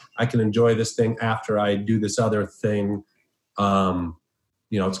later. I can enjoy this thing after I do this other thing.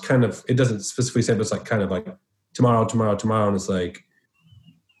 You know, it's kind of, it doesn't specifically say, but it's like kind of like tomorrow, and it's like,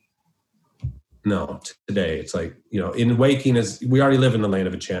 no, today. It's like, you know, in waking we already live in the land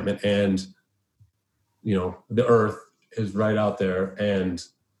of enchantment, and you know, the earth is right out there, and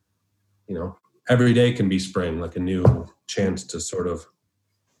you know, every day can be spring, like a new chance to sort of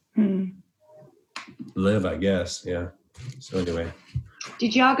live, I guess. Yeah. So anyway.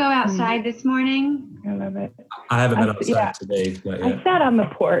 Did y'all go outside this morning? I love it. I haven't been outside today. Not yet. I sat on the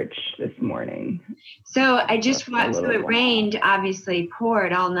porch this morning. So I just watched, so it rained, obviously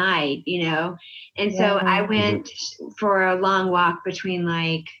poured all night, you know. And so I went for a long walk between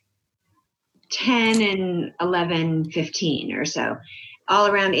like 10 and 11:15 or so, all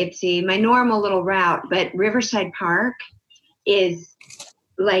around Ypsi, my normal little route. But Riverside Park is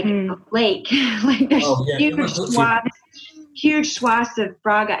like a lake. Like there's huge swaths of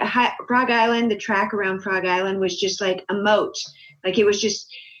Frog Island. The track around Frog Island was just like a moat. Like it was just,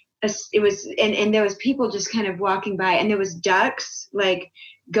 and there was people just kind of walking by, and there was ducks like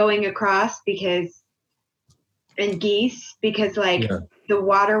going across and geese because the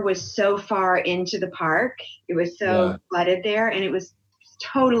water was so far into the park. It was so flooded there, and it was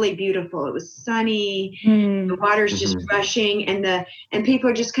totally beautiful. It was sunny. The water's just rushing, and people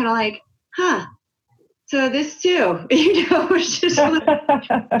are just kind of like, huh. So this too, you know, it's just like,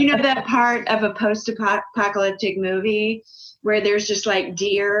 you know, that part of a post-apocalyptic movie where there's just like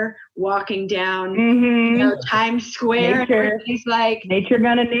deer walking down you know, Times Square. Nature. And he's like, nature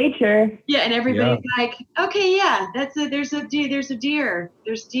gonna nature. Yeah, and everybody's like, okay, yeah, there's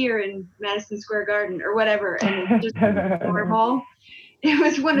deer in Madison Square Garden or whatever, and it's just normal. It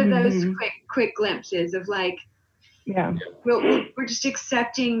was one of those quick glimpses of like, we're just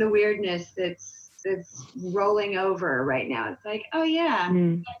accepting the weirdness that's rolling over right now. It's like, oh yeah,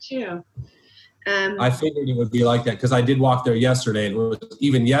 that too. I figured it would be like that because I did walk there yesterday, and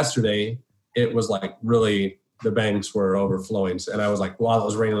even yesterday it was like really the banks were overflowing, and I was like, while it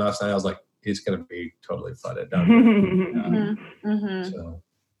was raining last night, I was like, it's going to be totally flooded down there. So,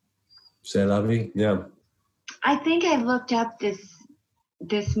 c'est la vie. Yeah. I think I looked up this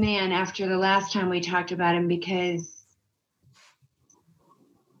man after the last time we talked about him because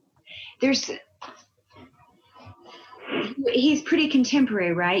he's pretty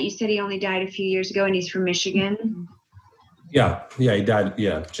contemporary, right? You said he only died a few years ago and he's from Michigan. Yeah, he died.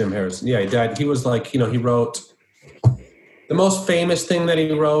 Yeah, Jim Harrison. Yeah, he died. He was like, you know, he wrote, the most famous thing that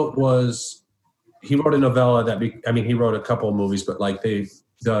he wrote was, he wrote a novella he wrote a couple of movies, but like the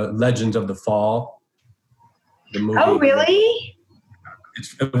Legends of the Fall. The movie. Oh, really?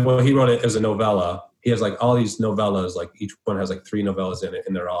 Well, he wrote it as a novella. He has like all these novellas, like each one has like 3 novellas in it,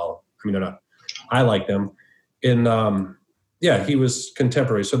 and they're not, I like them. And he was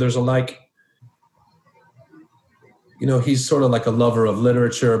contemporary. So there's you know, he's sort of like a lover of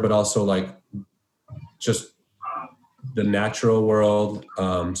literature, but also like just the natural world.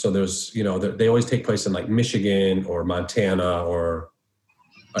 So there's, you know, they always take place in like Michigan or Montana or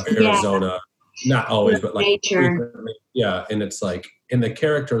Arizona. Not always, but like nature. Yeah, and it's like, and the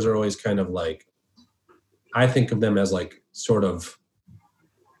characters are always kind of like, I think of them as like sort of,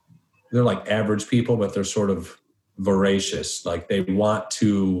 they're like average people, but they're sort of voracious. Like they want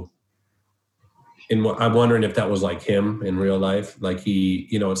to, and I'm wondering if that was like him in real life. Like he,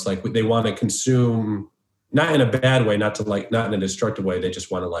 you know, it's like they want to consume, not in a bad way, not in a destructive way. They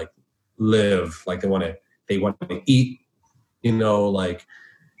just want to like live. Like they want to eat, you know, like,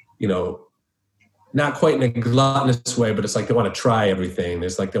 you know, not quite in a gluttonous way, but it's like they want to try everything.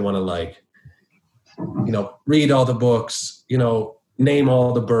 It's like they want to like, you know, read all the books, you know, name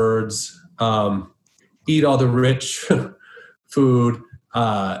all the birds, eat all the rich food,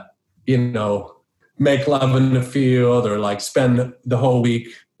 you know, make love in the field, or like spend the whole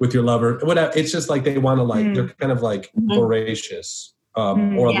week with your lover, whatever. It's just like they want to like, they're kind of like voracious,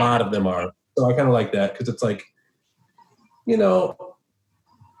 or a lot of them are. So I kind of like that because it's like, you know,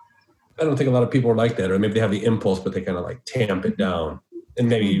 I don't think a lot of people are like that, or maybe they have the impulse, but they kind of like tamp it down, and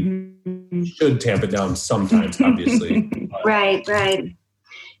maybe should tamp it down sometimes, obviously. Right.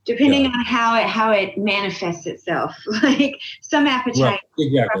 Depending on how it manifests itself, like some appetite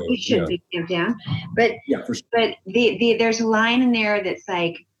probably should be tamped down, but for sure. But there's a line in there that's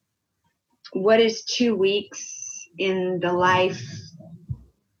like, what is 2 weeks in the life?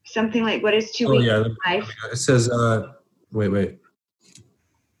 Something like, what is 2 weeks in life? It says, wait, where'd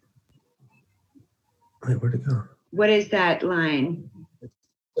it go? What is that line? It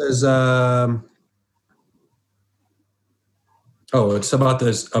says, it's about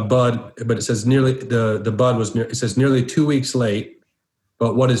a bud, but it says the bud was it says nearly 2 weeks late,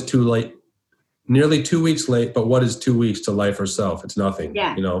 but what is too late? Nearly 2 weeks late, but what is 2 weeks to life herself? It's nothing.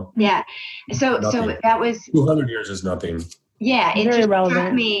 Yeah. You know? Yeah. So that was 200 years is nothing. Yeah.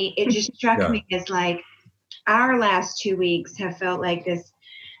 It just struck me as like our last 2 weeks have felt like this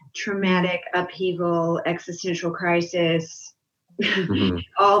traumatic upheaval, existential crisis,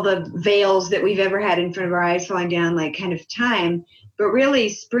 all the veils that we've ever had in front of our eyes falling down, like kind of time. But really,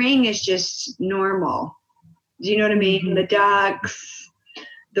 spring is just normal. Do you know what I mean? The ducks,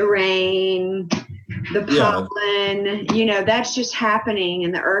 the rain, the pollen, you know, that's just happening.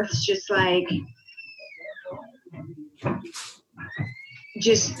 And the earth's just like,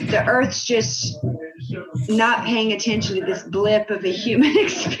 the earth's just not paying attention to this blip of a human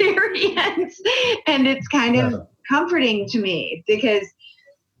experience. And it's kind of comforting to me because,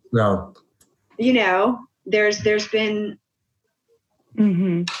 you know, there's been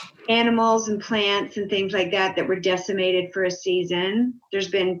animals and plants and things like that were decimated for a season. There's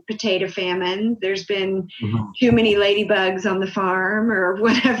been potato famine. There's been too many ladybugs on the farm or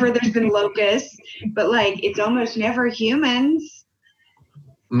whatever. There's been locusts, but like it's almost never humans.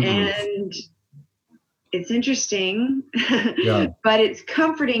 And it's interesting, but it's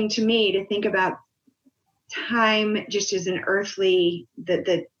comforting to me to think about time just as an earthly,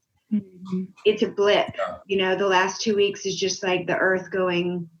 it's a blip. You know, the last 2 weeks is just like the earth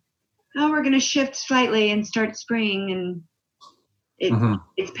going, oh, we're going to shift slightly and start spring. And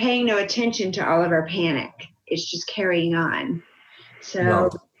it's paying no attention to all of our panic. It's just carrying on. So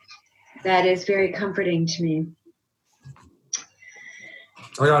that is very comforting to me.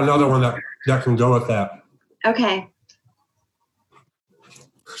 I got another one that can go with that. Okay.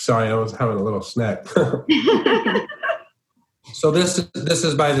 Sorry, I was having a little snack. So this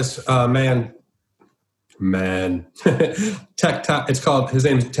is by this man. It's called, his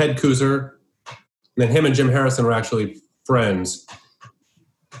name is Ted Kooser. And then him and Jim Harrison were actually friends.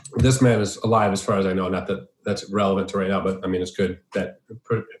 This man is alive as far as I know. Not that that's relevant to right now, but I mean, it's good that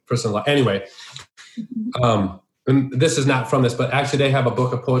person alive. Anyway, and this is not from this, but actually they have a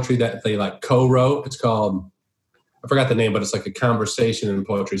book of poetry that they like co-wrote. It's called, I forgot the name, but it's like a conversation in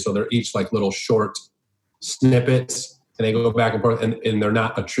poetry. So they're each like little short snippets. And they go back and forth, and they're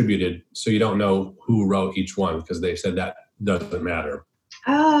not attributed, so you don't know who wrote each one because they said that doesn't matter.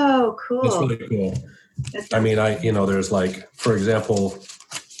 Oh, cool! It's really cool. I mean, there's like, for example,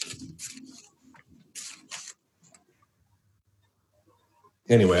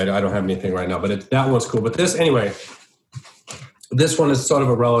 anyway, I don't have anything right now, but that one's cool. But this one is sort of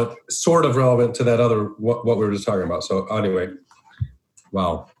relevant to that other what we were just talking about. So anyway,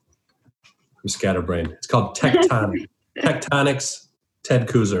 wow, I'm scatterbrained. It's called Tectonics, Ted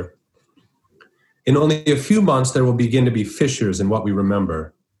Kooser. In only a few months, there will begin to be fissures in what we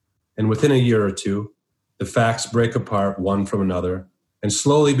remember. And within a year or two, the facts break apart one from another and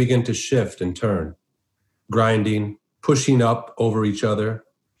slowly begin to shift and turn, grinding, pushing up over each other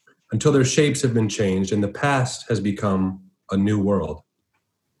until their shapes have been changed and the past has become a new world.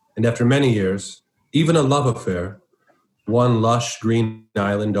 And after many years, even a love affair, one lush green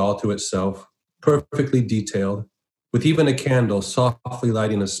island all to itself, perfectly detailed, with even a candle softly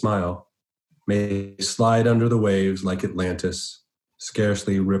lighting a smile, may slide under the waves like Atlantis,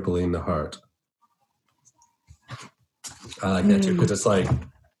 scarcely rippling the heart. I like that too, because it's like,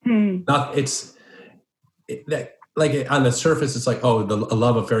 like on the surface, it's like, oh, a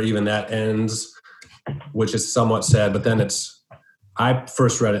love affair, even that ends, which is somewhat sad. But then I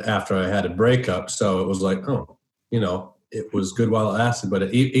first read it after I had a breakup, so it was like, oh, it was good while it lasted,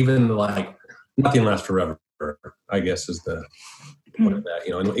 but even like nothing lasts forever, I guess is the point of that,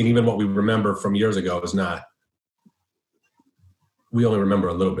 and even what we remember from years ago is not, we only remember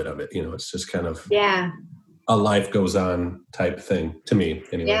a little bit of it, it's just kind of a life goes on type thing to me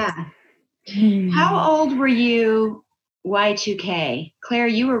anyway. Yeah. How old were you Y2K? Claire,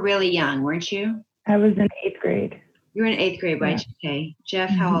 you were really young, weren't you? I was in 8th grade. You were in 8th grade Y2K. Jeff,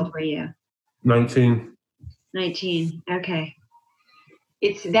 how old were you? 19. 19. Okay.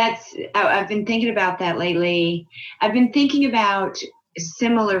 I've been thinking about that lately. I've been thinking about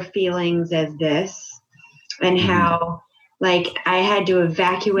similar feelings as this and how like I had to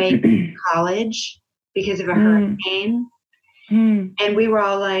evacuate college because of a hurricane. And we were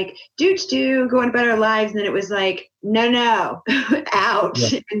all like, do going about our lives. And then it was like, no, out.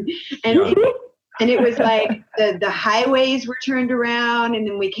 Yeah. And it was like the highways were turned around. And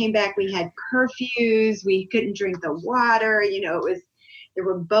then we came back, we had curfews. We couldn't drink the water. There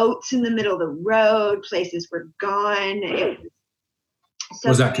were boats in the middle of the road. Places were gone.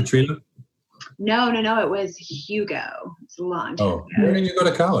 Was that Katrina? No. It was Hugo. It's a long time ago. Where did you go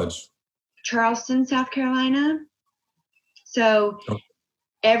to college? Charleston, South Carolina. So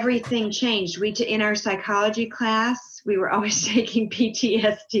everything changed. In our psychology class, we were always taking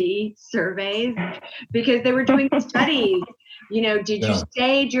PTSD surveys because they were doing studies. Did you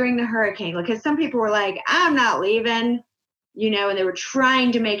stay during the hurricane? Because some people were like, I'm not leaving. And they were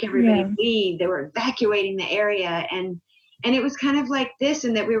trying to make everybody leave. They were evacuating the area. And And it was kind of like this,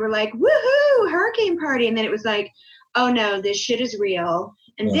 and that we were like, woohoo, hurricane party. And then it was like, oh no, this shit is real.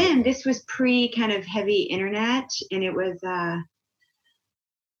 And then this was pre kind of heavy internet, and it was,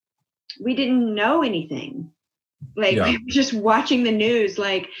 we didn't know anything. Like we were just watching the news,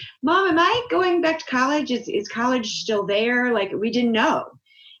 like, Mom, am I going back to college? Is college still there? Like, we didn't know.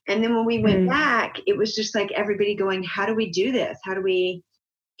 And then when we went back, it was just like everybody going, how do we do this? Do we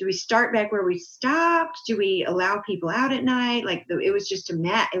start back where we stopped? Do we allow people out at night? Like it was just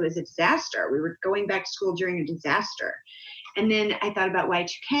it was a disaster. We were going back to school during a disaster. And then I thought about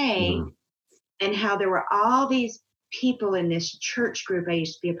Y2K and how there were all these people in this church group I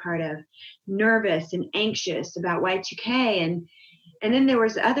used to be a part of, nervous and anxious about Y2K. And then there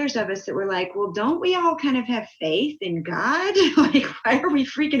was others of us that were like, well, don't we all kind of have faith in God? Like, why are we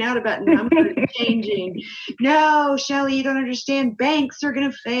freaking out about numbers changing? No, Shelley, you don't understand. Banks are going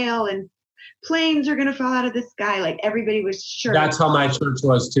to fail and planes are going to fall out of the sky. Like everybody was sure. That's how my church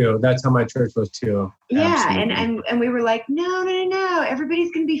was too. Yeah. And we were like, no.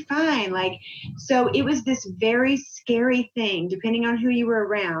 Everybody's going to be fine. Like, so it was this very scary thing, depending on who you were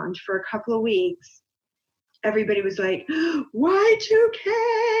around for a couple of weeks. Everybody was like,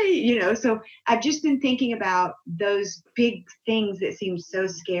 Y2K, so I've just been thinking about those big things that seem so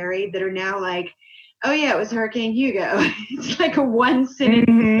scary that are now like, oh yeah, it was Hurricane Hugo. It's like a one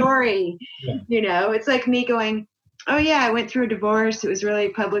sentence story, it's like me going, oh yeah, I went through a divorce. It was really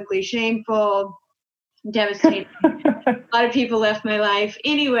publicly shameful, devastating. A lot of people left my life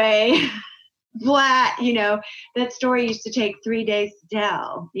anyway. Flat, that story used to take 3 days to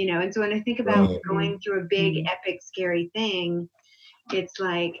tell, and so when I think about going through a big, epic, scary thing, it's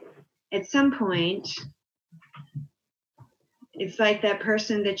like at some point, it's like that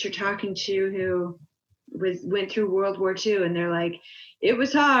person that you're talking to who went through World War II, and they're like, it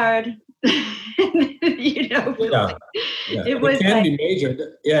was hard. It was can like, be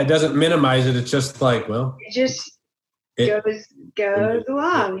major. Yeah, it doesn't minimize it. It's just like, well, it just goes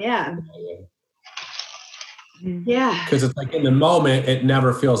along. Yeah. Yeah. Because it's like in the moment, it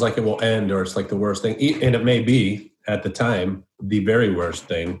never feels like it will end, or it's like the worst thing. And it may be at the time the very worst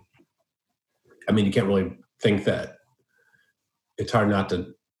thing. I mean, you can't really think that. It's hard not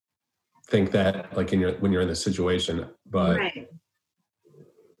to think that, like when you're in the situation. But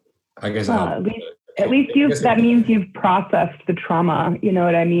I guess at least that means you've processed the trauma. You know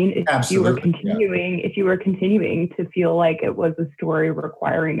what I mean? If you were continuing to feel like it was a story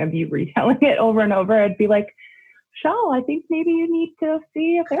requiring of you retelling it over and over, I'd be like, Shell, I think maybe you need to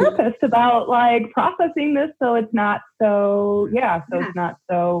see a therapist about like processing this so it's not so it's not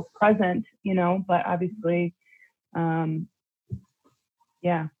so present, but obviously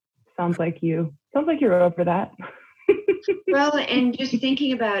sounds like you're over that. Well, and just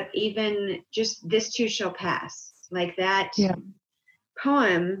thinking about even just this too shall pass, like that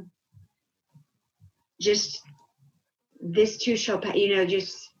poem, just this too shall pass,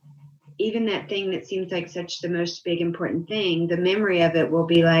 just even that thing that seems like such the most big important thing, the memory of it will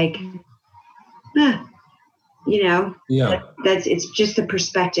be like, it's just the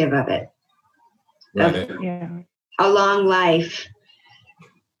perspective of it. Right. A long life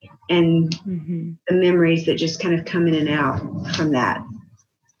and the memories that just kind of come in and out from that.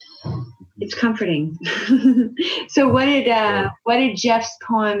 It's comforting. So what did Jeff's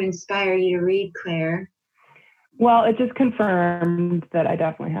poem inspire you to read, Claire? Well, it just confirmed that I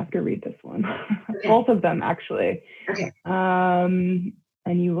definitely have to read this one. Okay. Both of them, actually. Okay. And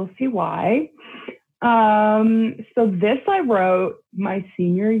you will see why. So this I wrote my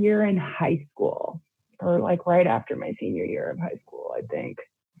senior year in high school, or like right after my senior year of high school, I think.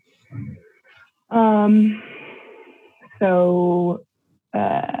 So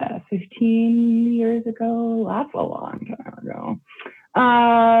 15 years ago, that's a long time ago.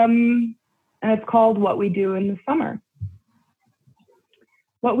 And it's called What We Do in the Summer.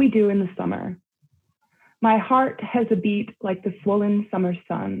 What we do in the summer. My heart has a beat like the swollen summer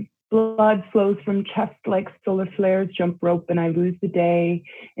sun. Blood flows from chest like solar flares jump rope, and I lose the day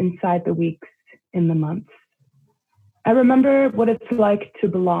inside the weeks, in the months. I remember what it's like to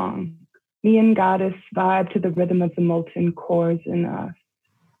belong. Me and Goddess vibe to the rhythm of the molten cores in us.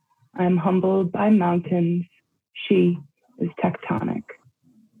 I am humbled by mountains. She is tectonic.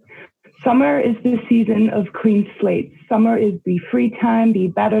 Summer is the season of clean slates. Summer is the free time, be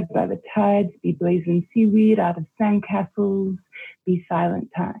battered by the tides, be blazing seaweed out of sandcastles, be silent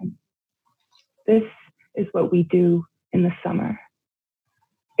time. This is what we do in the summer.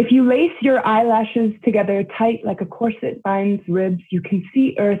 If you lace your eyelashes together tight like a corset binds ribs, you can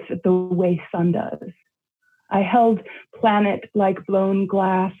see Earth the way sun does. I held planet like blown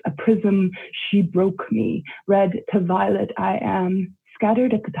glass, a prism, she broke me, red to violet I am,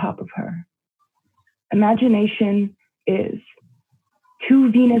 scattered at the top of her. Imagination is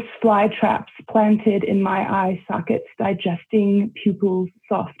 2 Venus flytraps planted in my eye sockets, digesting pupils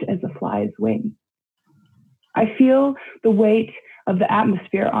soft as a fly's wing. I feel the weight of the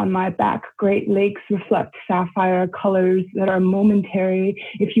atmosphere on my back. Great lakes reflect sapphire colors that are momentary.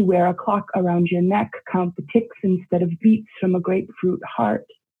 If you wear a clock around your neck, count the ticks instead of beats from a grapefruit heart.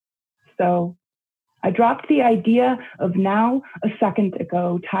 So I dropped the idea of now a second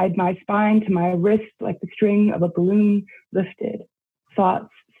ago, tied my spine to my wrist like the string of a balloon, lifted.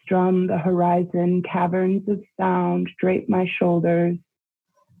 Thoughts strum the horizon, caverns of sound drape my shoulders.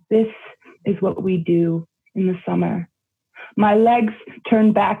 This is what we do in the summer. My legs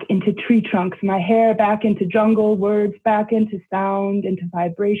turn back into tree trunks, my hair back into jungle, words back into sound, into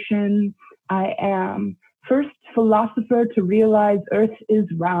vibration. I am first philosopher to realize Earth is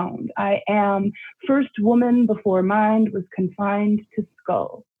round. I am first woman before mind was confined to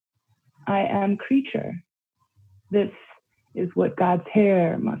skull. I am creature. This is what God's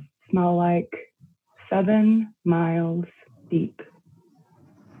hair must smell like, 7 miles deep.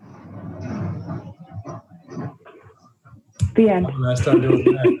 The end. I start doing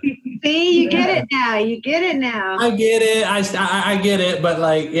that. See, you get it now. You get it now. I get it. I get it. But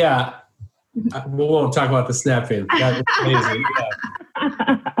like, yeah, we won't talk about the snapping. That was amazing.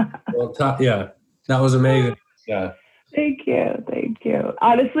 Yeah. That was amazing. Yeah. Thank you. Thank you.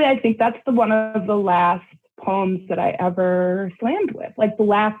 Honestly, I think that's one of the last poems that I ever slammed with. Like the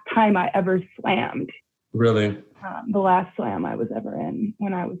last time I ever slammed. Really? The last slam I was ever in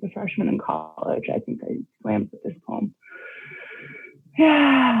when I was a freshman in college. I think I slammed with this poem.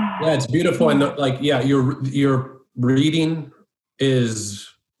 Yeah. Yeah, it's beautiful. And like, yeah, your reading is,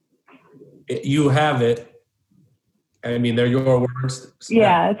 you have it. I mean, they're your words.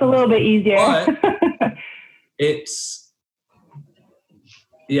 Yeah, it's a little bit easier. But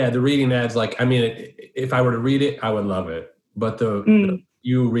the reading adds like, I mean, if I were to read it, I would love it. But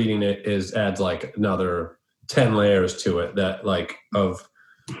you reading it adds like another 10 layers to it that like of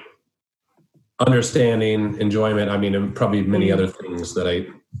understanding, enjoyment. I mean, and probably many other things that I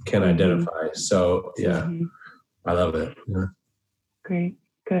can identify. So yeah, I love it. Yeah. Great.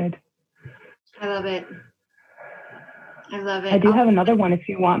 Good. I love it. I do have another one if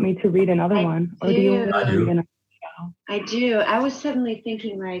you want me to read another one. Or do you want to read another? I do. I was suddenly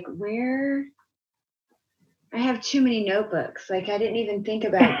thinking like, where I have too many notebooks. Like I didn't even think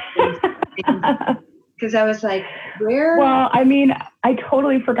about because I was like, where? Well, I mean, I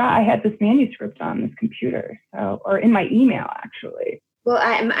totally forgot I had this manuscript on this computer, or in my email actually. Well,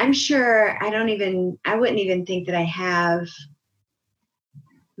 I'm sure I wouldn't even think that I have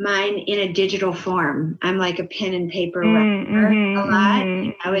mine in a digital form. I'm like a pen and paper writer a lot.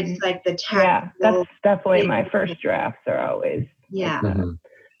 You know, it's like the tactile. Yeah, that's definitely my first drafts are always. Yeah. Because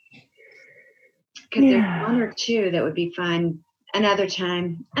there's one or two that would be fun another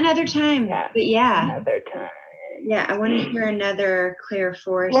time. Yeah. But yeah. Another time. Yeah, I want to hear another Claire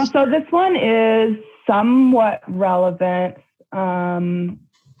Forrest. Well, so this one is somewhat relevant. And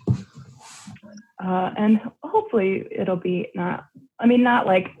hopefully it'll be not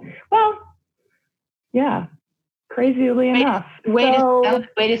like, well, yeah, crazily enough. Way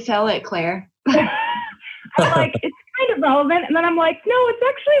to sell it, Claire. I'm like, it's kind of relevant. And then I'm like, no, it's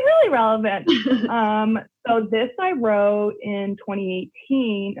actually really relevant. So this I wrote in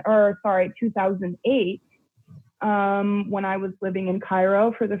 2008, when I was living in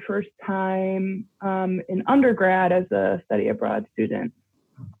Cairo for the first time in undergrad as a study abroad student.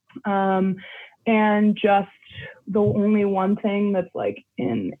 And just the only one thing that's like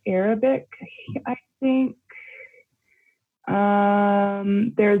in Arabic, I think.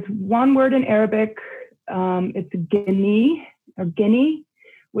 There's one word in Arabic. It's Guinea,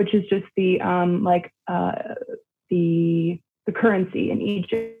 which is just the currency in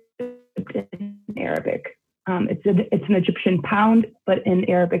Egypt in Arabic. It's an Egyptian pound, but in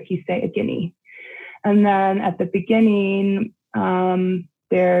Arabic you say a guinea. And then at the beginning,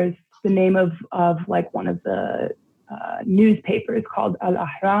 there's the name of like one of the newspapers called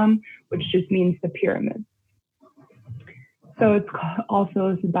Al-Ahram, which just means the pyramids. So it's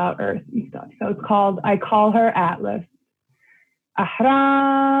also about Earth and stuff. So it's called, I call her Atlas.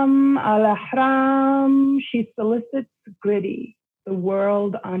 Ahram, Al-Ahram, she solicits gritty, the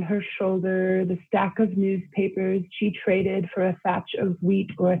world on her shoulder, the stack of newspapers she traded for a thatch of wheat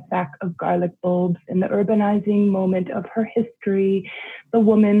or a sack of garlic bulbs. In the urbanizing moment of her history, the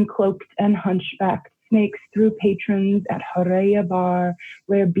woman cloaked and hunchbacked snakes through patrons at Horeya Bar,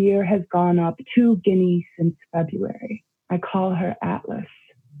 where beer has gone up 2 guineas since February. I call her Atlas.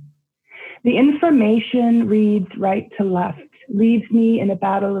 The information reads right to left, leaves me in a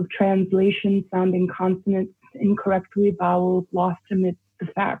battle of translation, sounding consonants incorrectly voweled, lost amidst the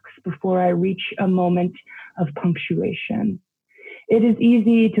facts before I reach a moment of punctuation. It is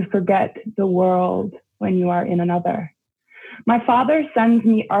easy to forget the world when you are in another. My father sends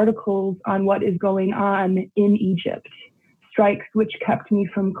me articles on what is going on in Egypt. Strikes which kept me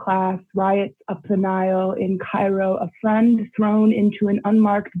from class, riots up the Nile in Cairo, a friend thrown into an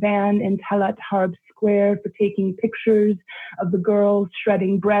unmarked van in Talat Harb Square for taking pictures of the girls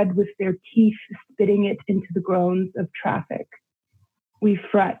shredding bread with their teeth, spitting it into the groans of traffic. We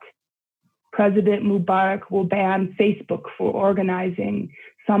fret. President Mubarak will ban Facebook for organizing.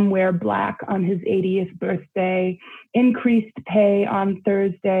 Some wear black on his 80th birthday. Increased pay on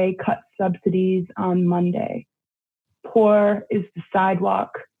Thursday, cut subsidies on Monday. Poor is the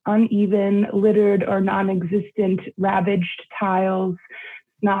sidewalk, uneven, littered or non-existent, ravaged tiles.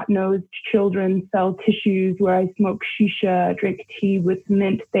 Snot-nosed children sell tissues where I smoke shisha, drink tea with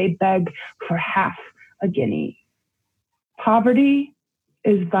mint. They beg for half a guinea. Poverty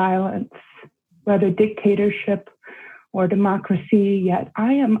is violence, whether dictatorship or democracy, yet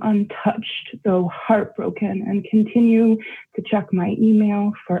I am untouched, though heartbroken, and continue to check my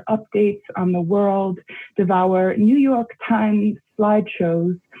email for updates on the world, devour New York Times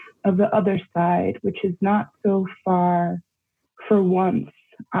slideshows of the other side, which is not so far. For once,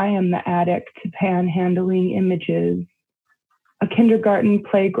 I am the addict panhandling images. A kindergarten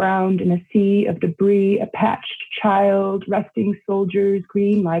playground in a sea of debris, a patched child, resting soldiers,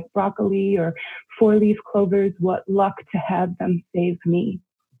 green like broccoli or four-leaf clovers. What luck to have them save me.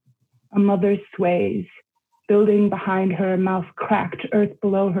 A mother sways, building behind her, mouth cracked, earth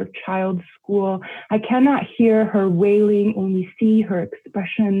below her child's school. I cannot hear her wailing, only see her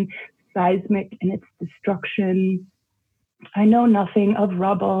expression, seismic in its destruction. I know nothing of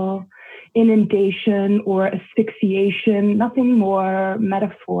rubble, inundation, or asphyxiation, nothing more,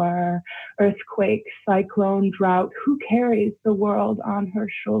 metaphor, earthquake, cyclone, drought. Who carries the world on her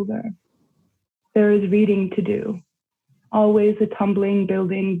shoulder? There is reading to do. Always a tumbling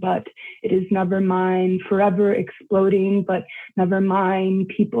building, but it is never mine. Forever exploding, but never mind.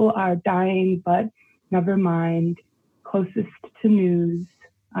 People are dying, but never mind. Closest to news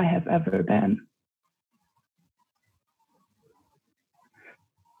I have ever been.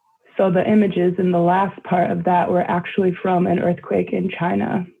 So the images in the last part of that were actually from an earthquake in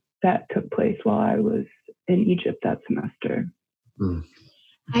China that took place while I was in Egypt that semester. Mm.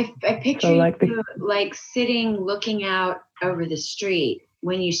 I picture you like sitting, looking out over the street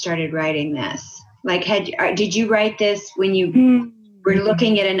when you started writing this. Like, did you write this when you were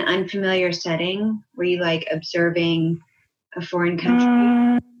looking at an unfamiliar setting? Were you like observing a foreign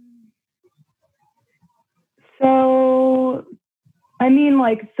country? So, I mean,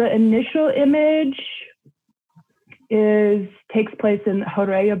 like the initial image takes place in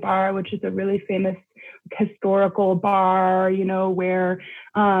Horeya Bar, which is a really famous historical bar, you know, where,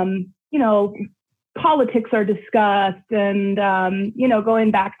 you know, politics are discussed and, you know,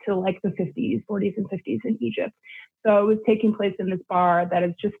 going back to like the 40s and 50s in Egypt. So it was taking place in this bar that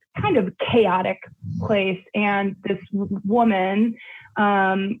is just kind of chaotic place. And this woman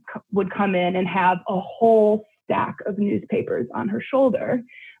would come in and have a whole stack of newspapers on her shoulder,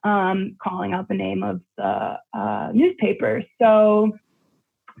 calling out the name of the newspaper. So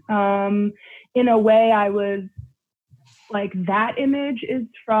in a way, I was like, that image is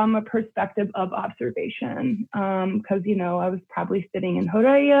from a perspective of observation, because, you know, I was probably sitting in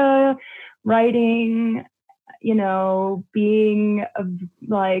Horeya, writing, you know, being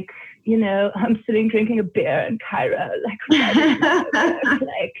like, you know, I'm sitting drinking a beer in Cairo,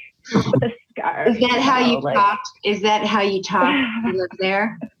 like with a scarf. Is that how you talked? Is that how you talked? You live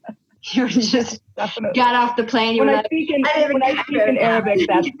there? You were just definitely got off the plane. You when were I speak in Arabic,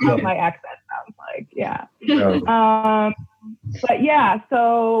 that's what my accent sounds like. Yeah. But yeah,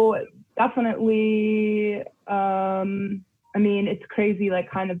 so definitely. I mean, it's crazy,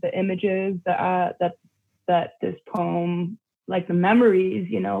 like kind of the images that this poem, like the memories,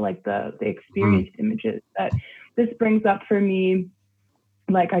 you know, like the experienced images that this brings up for me.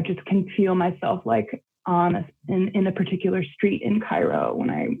 Like I just can feel myself like in a particular street in Cairo when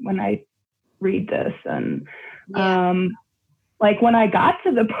I read this, and like when I got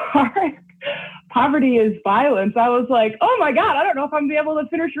to the part, poverty is violence, I was like, oh my God, I don't know if I'm gonna be able to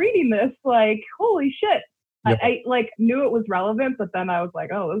finish reading this. Like, holy shit. Yep. I like knew it was relevant, but then I was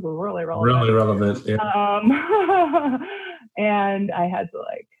like, oh, this is really relevant. Really relevant. Yeah. And I had to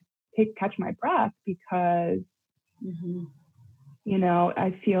like catch my breath because, Mm-hmm. you know,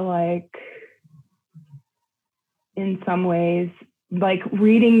 I feel like in some ways, like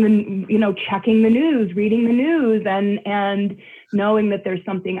reading checking the news, reading the news and knowing that there's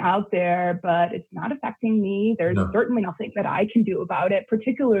something out there, but it's not affecting me. There's certainly nothing that I can do about it.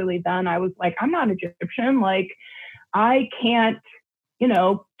 Particularly then I was like, I'm not Egyptian. Like I can't, you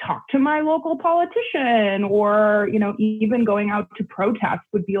know, talk to my local politician or, you know, even going out to protest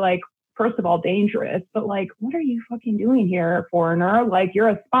would be like, first of all, dangerous, but like, what are you fucking doing here, foreigner? Like you're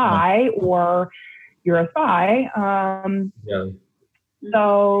a spy or you're a spy. Yeah.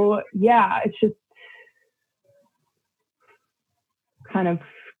 So yeah, it's just kind of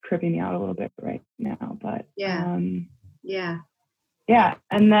tripping me out a little bit right now, but yeah.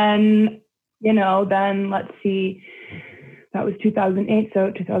 And then, you know, then let's see, that was 2008. So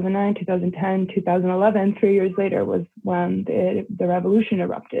 2009, 2010, 2011, 3 years later was when the revolution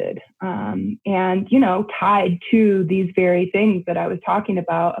erupted. And, you know, tied to these very things that I was talking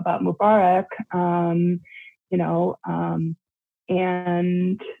about Mubarak, you know,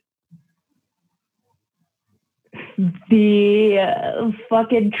 and the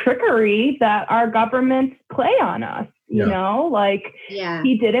fucking trickery that our governments play on us, you know, like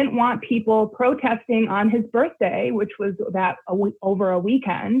he didn't want people protesting on his birthday, which was over a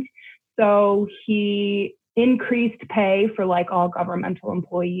weekend. So he increased pay for like all governmental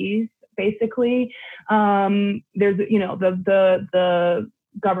employees, basically. There's, you know, the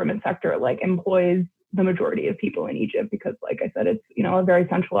government sector like employs the majority of people in Egypt because, like I said, it's, you know, a very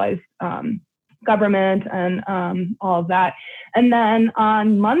centralized government and all of that. And then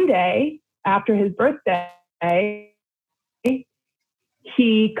on Monday, after his birthday,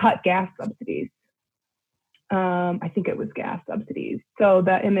 he cut gas subsidies. I think it was gas subsidies. So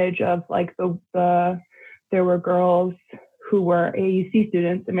the image of like there were girls who were AUC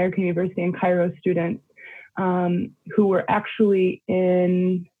students, American University in Cairo students, who were actually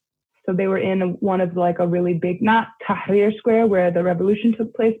so they were in one of like a really big, not Tahrir Square where the revolution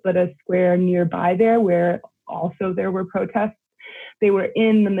took place, but a square nearby there where also there were protests. They were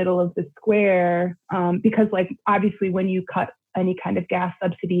in the middle of the square because like obviously when you cut any kind of gas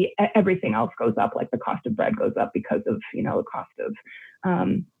subsidy, everything else goes up, like the cost of bread goes up because of, you know, the cost of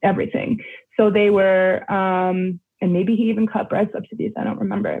everything. So they were, and maybe he even cut bread subsidies, I don't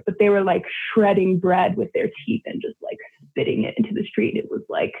remember, but they were like shredding bread with their teeth and just like spitting it into the street. It was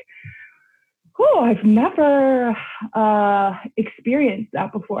like, oh, I've never experienced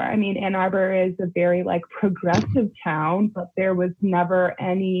that before. I mean, Ann Arbor is a very like progressive town, but there was never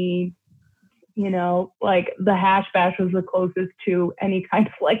any, you know, like the Hash Bash was the closest to any kind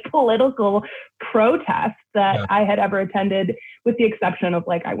of like political protest that I had ever attended, with the exception of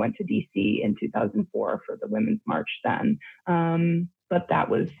like I went to DC in 2004 for the Women's March then. But that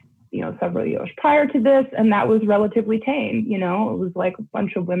was, you know, several years prior to this, and that was relatively tame. You know, it was like a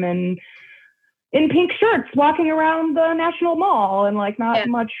bunch of women in pink shirts walking around the National Mall, and like not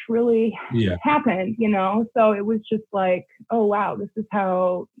much really happened, you know? So it was just like, oh wow, this is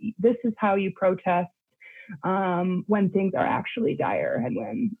how you protest when things are actually dire and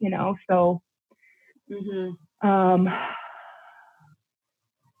when, you know, so and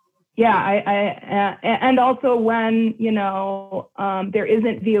also when, you know, there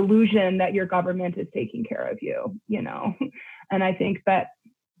isn't the illusion that your government is taking care of you, you know? And I think that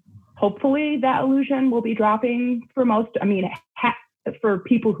hopefully that illusion will be dropping for most, I mean, for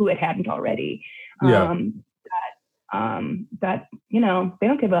people who it hadn't already. That, you know, they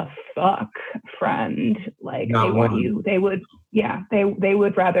don't give a fuck, friend. Like they want you, they would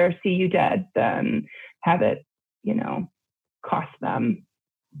rather see you dead than have it, you know, cost them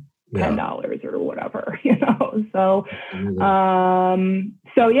 $10 or whatever, you know? So, and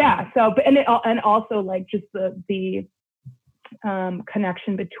also like just the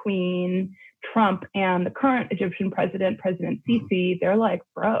connection between Trump and the current Egyptian President Sisi, they're like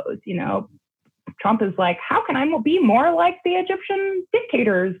bros, you know. Trump is like, how can I be more like the Egyptian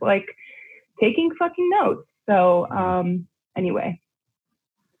dictators, like taking fucking notes. So anyway.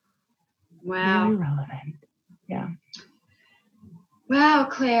 Wow. Very relevant. Yeah. Wow,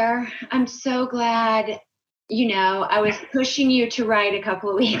 Claire, I'm so glad, you know, I was pushing you to write a couple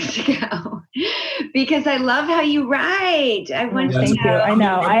of weeks ago because I love how you write. Thank you. I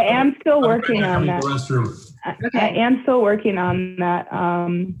know. I am still working on that. Okay. I am still working on that.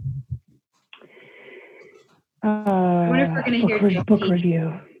 I wonder if we're going to hear book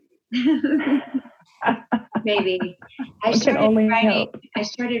review. Maybe. I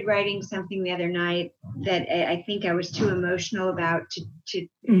started writing something the other night that I think I was too emotional about. It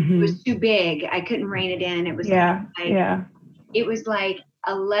was too big. I couldn't rein it in. It was it was like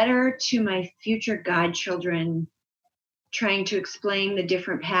a letter to my future godchildren, trying to explain the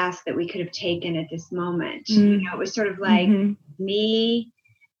different paths that we could have taken at this moment. It was sort of like me,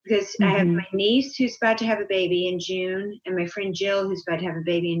 because I have my niece who's about to have a baby in June, and my friend Jill who's about to have a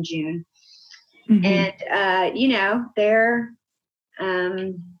baby in June. And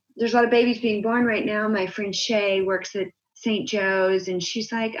there's a lot of babies being born right now. My friend Shay works at St. Joe's, and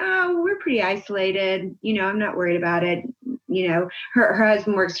she's like, oh, we're pretty isolated. I'm not worried about it. Her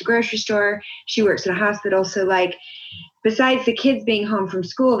husband works at a grocery store. She works at a hospital. So like, besides the kids being home from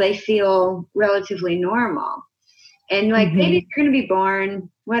school, they feel relatively normal. And like, babies are going to be born,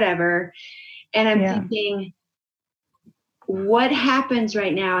 whatever. And I'm thinking, what happens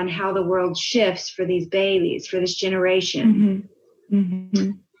right now and how the world shifts for these babies, for this generation,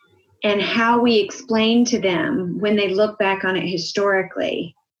 and how we explain to them when they look back on it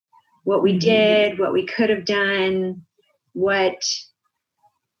historically, what we did, what we could have done, what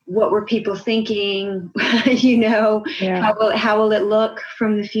were people thinking, how will it look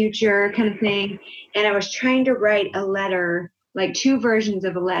from the future, kind of thing. And I was trying to write a letter, like 2 versions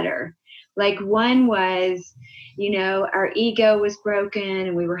of a letter. Like one was, our ego was broken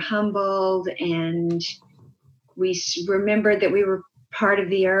and we were humbled, and we remembered that we were part of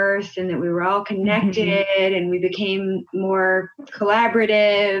the earth and that we were all connected, and we became more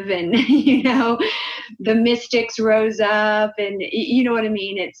collaborative, and the mystics rose up, and you know what I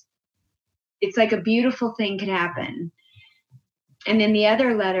mean. It's like a beautiful thing could happen. And then the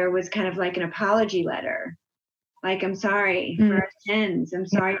other letter was kind of like an apology letter. Like, I'm sorry for our sins. I'm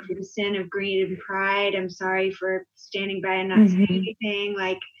sorry for the sin of greed and pride. I'm sorry for standing by and not saying anything.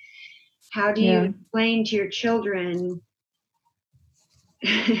 Like, how do you explain to your children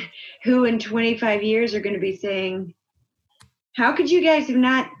who in 25 years are going to be saying, how could you guys have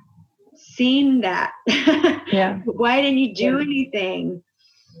not seen that? Why didn't you do anything?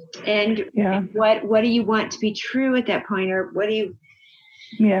 And what do you want to be true at that point? Or what do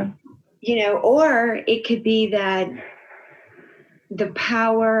you, or it could be that the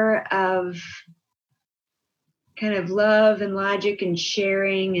power of kind of love and logic and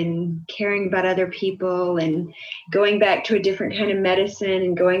sharing and caring about other people and going back to a different kind of medicine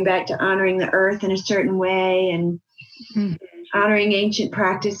and going back to honoring the earth in a certain way and honoring ancient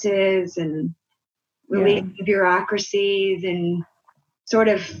practices and releasing bureaucracies and sort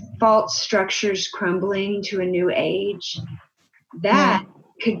of false structures crumbling to a new age. That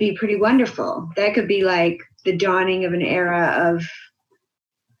could be pretty wonderful. That could be like the dawning of an era of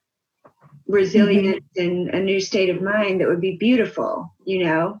resilience and a new state of mind that would be beautiful,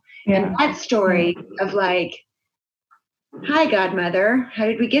 And that story of like, hi, godmother, how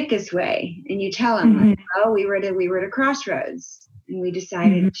did we get this way? And you tell them, like, oh, we were at a crossroads and we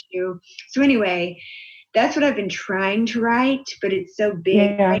decided to. So anyway, that's what I've been trying to write, but it's so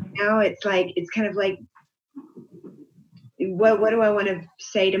big right now. It's like, it's kind of like, what do I want to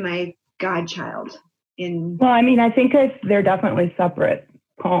say to my godchild? Well, I mean, I think they're definitely separate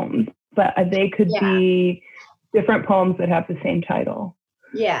poems, but they could be different poems that have the same title.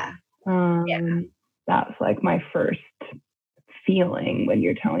 That's like my first feeling when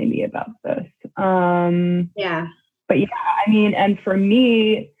you're telling me about this. But I mean, and for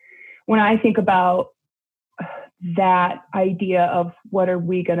me, when I think about that idea of what are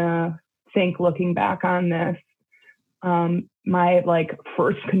we gonna think looking back on this, my like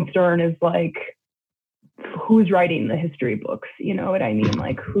first concern is like, who's writing the history books? You know what I mean?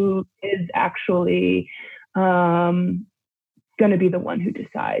 Like, who is actually going to be the one who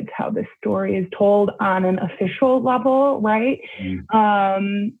decides how this story is told on an official level, right?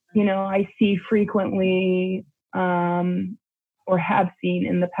 I see frequently, or have seen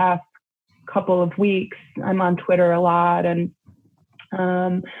in the past couple of weeks, I'm on Twitter a lot, and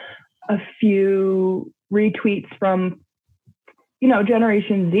a few retweets from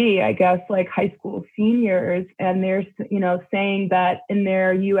Generation Z, I guess, like high school seniors, and they're, saying that in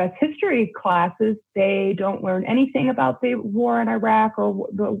their U.S. history classes, they don't learn anything about the war in Iraq or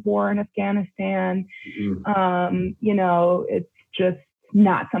the war in Afghanistan. It's just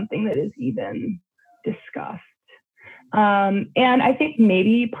not something that is even discussed. And I think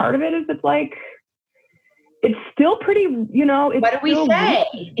maybe part of it is it's like, it's still pretty, it's what do we say?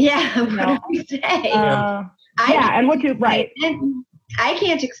 What do we say? And what do right? I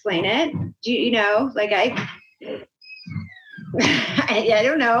can't explain it. I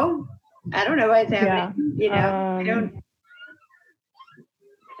don't know. I don't know what's happening. I don't.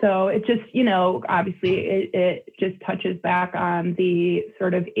 So it just, obviously it just touches back on the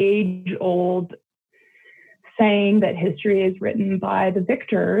sort of age-old saying that history is written by the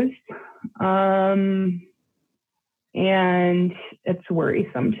victors. And it's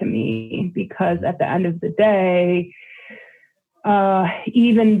worrisome to me because at the end of the day,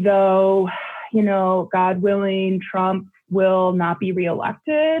 even though, God willing, Trump will not be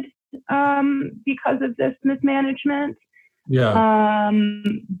reelected because of this mismanagement. Yeah.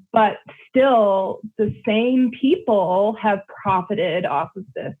 But still, the same people have profited off of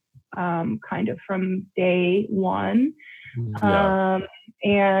this kind of from day one. Yeah.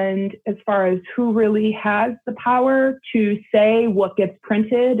 And as far as who really has the power to say what gets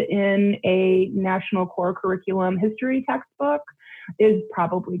printed in a national core curriculum history textbook is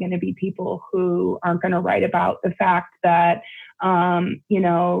probably going to be people who aren't going to write about the fact that,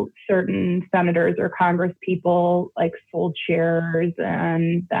 certain senators or Congress people like sold shares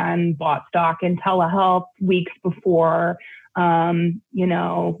and then bought stock in telehealth weeks before,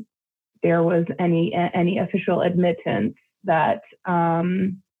 there was any official admittance that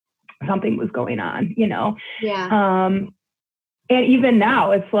something was going on, Yeah. And even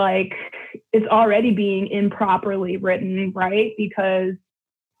now, it's like it's already being improperly written, right? Because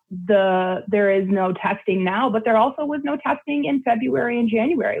there is no testing now, but there also was no testing in February and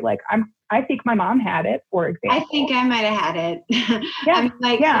January. Like I think my mom had it, for example. I think I might have had it. Yeah,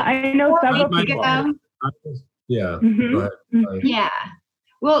 I know several people. Yeah. Mm-hmm. Go ahead. Mm-hmm. Yeah.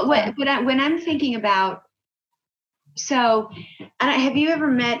 Well, when I'm thinking about, so, have you ever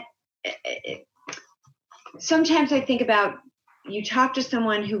met? Sometimes I think about, you talk to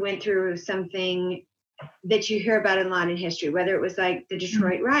someone who went through something that you hear about a lot in history, whether it was like the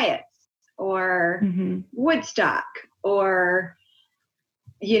Detroit riots or Woodstock, or,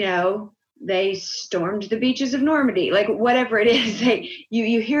 they stormed the beaches of Normandy, like whatever it is.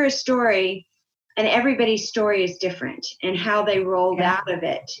 You hear a story, and everybody's story is different, and how they rolled out of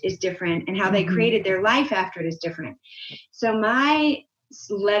it is different, and how they created their life after it is different. So my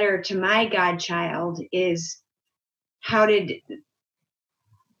letter to my godchild is, how did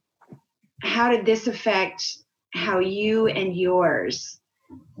this affect how you and yours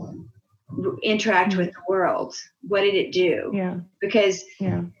interact with the world? What did it do? Yeah. Because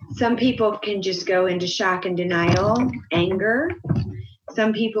some people can just go into shock and denial, anger.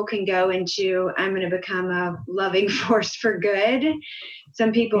 Some people can go into, I'm going to become a loving force for good.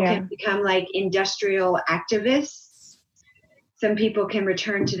 Some people can become like industrial activists. Some people can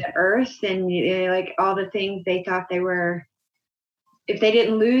return to the earth and like all the things they thought they were. If they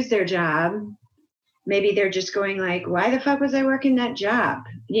didn't lose their job, maybe they're just going like, why the fuck was I working that job?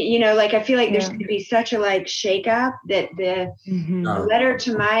 Like I feel like there's going to be such a like shake up that the letter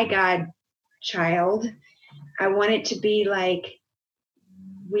to my godchild, I want it to be like,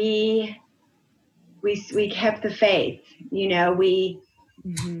 we kept the faith, we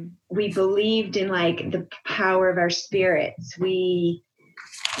believed in like the power of our spirits. We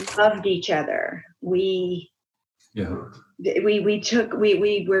loved each other. We were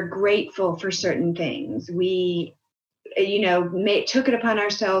grateful for certain things. We, took it upon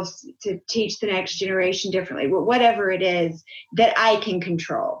ourselves to teach the next generation differently. Whatever it is that I can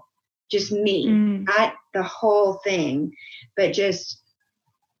control, just me, not the whole thing, but just,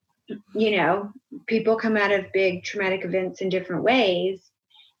 people come out of big traumatic events in different ways.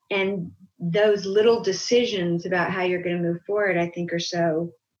 And those little decisions about how you're going to move forward, I think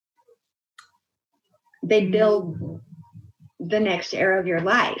they build the next era of your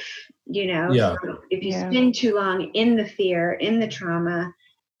life, So if you spend too long in the fear, in the trauma,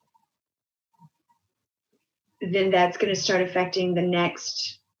 then that's going to start affecting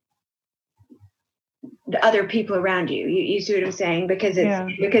the other people around you. You see what I'm saying? Because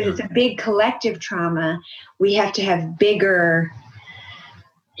it's a big collective trauma. We have to have bigger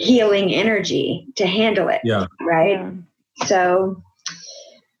healing energy to handle it. Yeah. Right. Yeah. So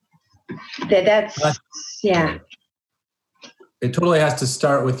that's. It totally has to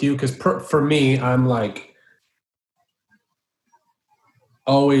start with you, because for me, I'm like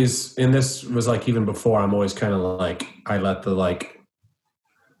always, and this was like even before, I'm always kind of like, I let the like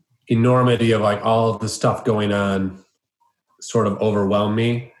enormity of like all of the stuff going on sort of overwhelm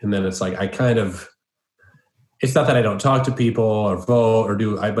me. And then it's like, it's not that I don't talk to people or vote or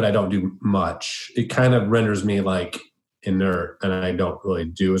but I don't do much. It kind of renders me like inert, and I don't really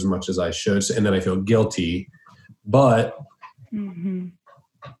do as much as I should. And then I feel guilty, but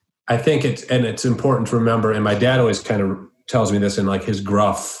I think it's important to remember. And my dad always kind of tells me this in like his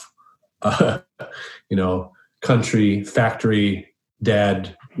gruff, country factory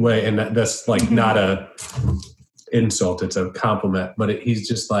dad way. And that's like not a insult. It's a compliment, but he's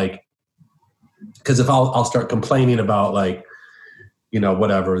just like, because if I'll start complaining about like,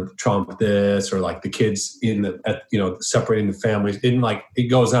 whatever, Trump this, or like the kids separating the families, and like it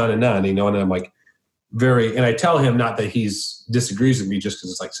goes on, and I'm like, and I tell him, not that he's disagrees with me, just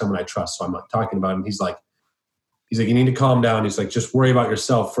because it's like someone I trust. So I'm like talking about him. He's like, you need to calm down. He's like, just worry about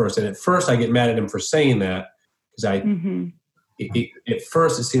yourself first. And at first I get mad at him for saying that, because at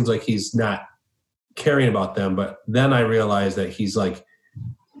first it seems like he's not caring about them. But then I realize that he's like,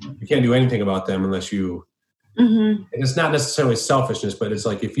 you can't do anything about them unless you, and it's not necessarily selfishness, but it's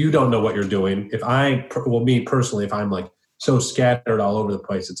like, if you don't know what you're doing, me personally, if I'm like so scattered all over the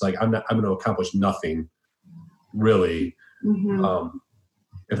place, it's like, I'm going to accomplish nothing really.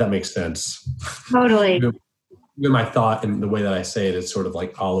 If that makes sense. Totally. Even my thought and the way that I say it is sort of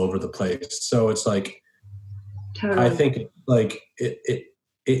like all over the place. So it's like, totally. I think like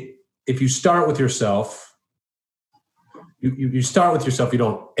if you start with yourself, you start with yourself, you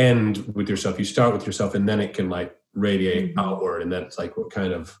don't end with yourself. You start with yourself, and then it can like radiate outward. And then it's like, what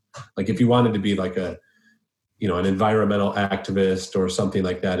kind of, like, if you wanted to be like an environmental activist or something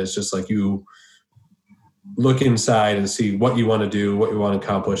like that, it's just like you look inside and see what you want to do, what you want to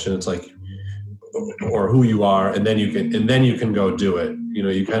accomplish. And it's like, or who you are, and then you can go do it.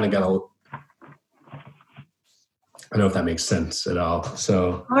 You kind of got to, I don't know if that makes sense at all. So,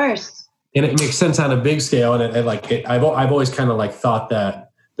 of course. And it makes sense on a big scale. And I've always kind of like thought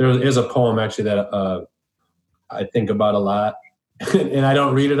that there is a poem actually that I think about a lot, and I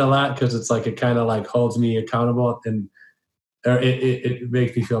don't read it a lot because it's like, it kind of like holds me accountable, and it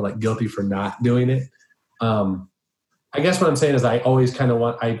makes me feel like guilty for not doing it. I guess what I'm saying is I always kind of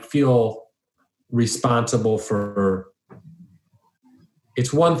I feel responsible for,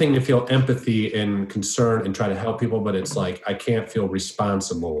 it's one thing to feel empathy and concern and try to help people, but it's like, I can't feel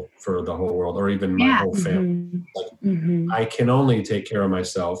responsible for the whole world or even my whole family. I can only take care of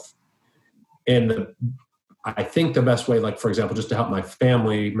myself. And I think the best way, like, for example, just to help my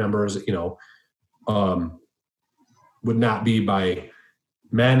family members, would not be by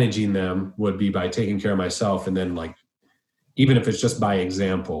managing them, would be by taking care of myself. And then, like, even if it's just by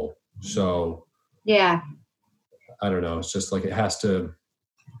example. So yeah, I don't know. It's just like, it has to.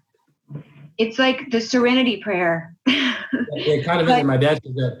 It's like the serenity prayer. It kind of is. And my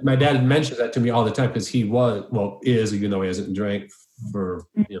dad mentions that to me all the time, because he is, even though he hasn't drank for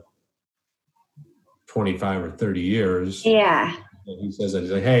 25 or 30 years. Yeah. And he says that,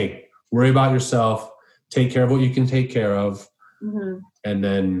 he's like, hey, worry about yourself, take care of what you can take care of. And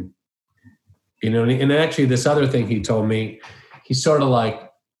then, and actually this other thing he told me, he's sort of like,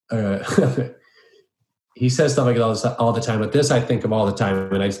 he says stuff like that all the time, but this I think of all the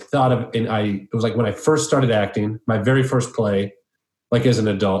time. And I thought of, it was like when I first started acting, my very first play, like as an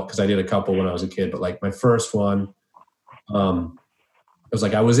adult, because I did a couple when I was a kid, but like my first one, it was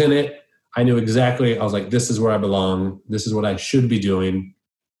like, I was in it. I knew exactly, I was like, this is where I belong. This is what I should be doing.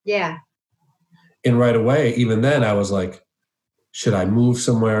 Yeah. And right away, even then I was like, should I move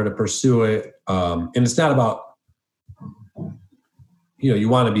somewhere to pursue it? And it's not about, you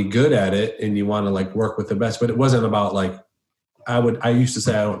want to be good at it and you want to like work with the best, but it wasn't about like, I used to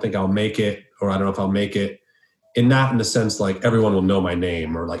say, I don't think I'll make it, or I don't know if I'll make it. And not in the sense like everyone will know my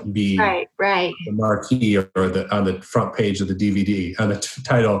name or like be right. the marquee or on the front page of the DVD, on the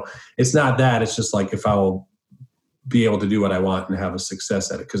title. It's not that. It's just like, if I will be able to do what I want and have a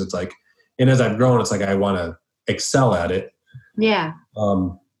success at it. Cause it's like, and as I've grown, it's like, I want to excel at it. Yeah.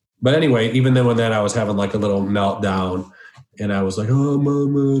 But anyway, even then when I was having like a little meltdown, and I was like, oh,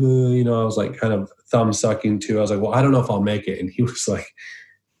 mama, I was like kind of thumb sucking too. I was like, well, I don't know if I'll make it. And he was like,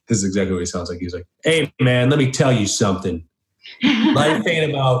 this is exactly what he sounds like. He was like, hey man, let me tell you something. Life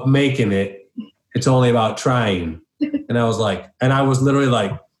ain't about making it. It's only about trying. And I was like, and I was literally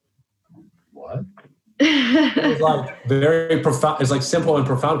like, what? It was like very profound. It's like simple and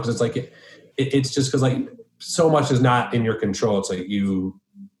profound, because it's like, it's just because like so much is not in your control. It's like you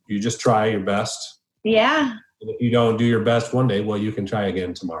just try your best. Yeah. And if you don't do your best one day, well, you can try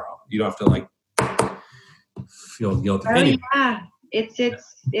again tomorrow. You don't have to like feel guilty. Oh, anyway. Yeah. It's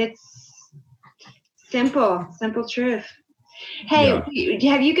simple truth. Hey,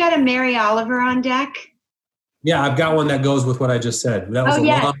 Have you got a Mary Oliver on deck? Yeah, I've got one that goes with what I just said. That was a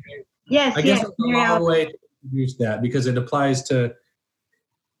long way. Yes, I guess it's a long way to introduce that, because it applies to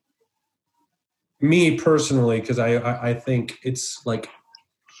me personally, because I think it's like,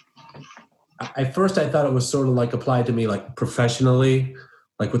 at first I thought it was sort of like applied to me like professionally,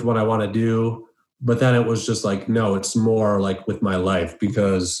 like with what I want to do. But then it was just like, no, it's more like with my life,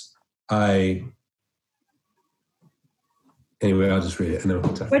 because anyway, I'll just read it.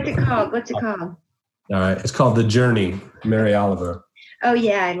 What's it called? All right. It's called The Journey, Mary Oliver. Oh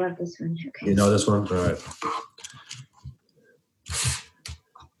yeah, I love this one. Okay. You know this one? All right.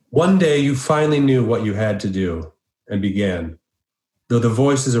 One day you finally knew what you had to do and began. though the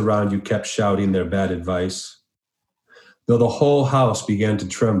voices around you kept shouting their bad advice, though the whole house began to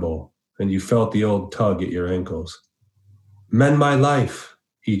tremble and you felt the old tug at your ankles. Mend my life,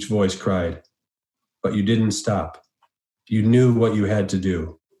 each voice cried, but you didn't stop. You knew what you had to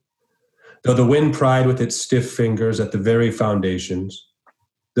do. Though the wind pried with its stiff fingers at the very foundations,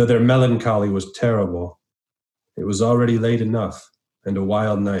 though their melancholy was terrible, it was already late enough and a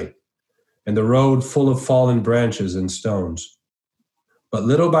wild night, and the road full of fallen branches and stones. But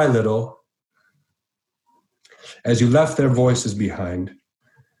little by little, as you left their voices behind,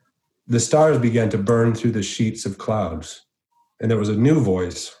 the stars began to burn through the sheets of clouds, and there was a new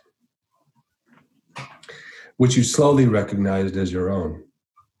voice, which you slowly recognized as your own,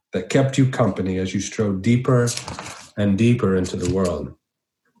 that kept you company as you strode deeper and deeper into the world,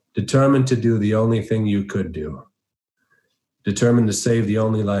 determined to do the only thing you could do, determined to save the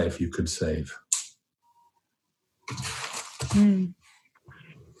only life you could save. Mm.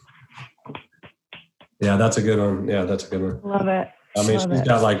 Yeah, that's a good one. Yeah, that's a good one. Love it. I mean, she's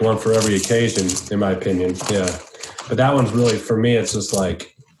got like one for every occasion, in my opinion. Yeah. But that one's really, for me, it's just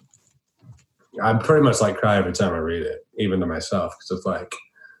like, I pretty much like cry every time I read it, even to myself. Because it's like,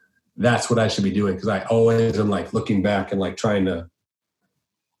 that's what I should be doing. Because I always am like looking back and like trying to,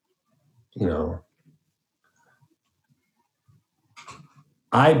 you know,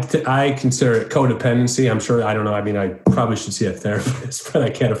 I consider it codependency. I'm sure, I don't know. I mean, I probably should see a therapist, but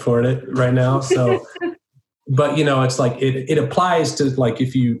I can't afford it right now. So, but you know, it's like, it applies to like,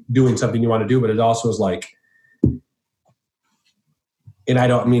 if you doing something you want to do, but it also is like, and I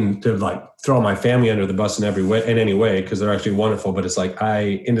don't mean to like throw my family under the bus in any way, because they're actually wonderful, but it's like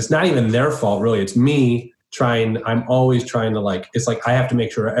and it's not even their fault really. It's me I'm always trying to like, it's like, I have to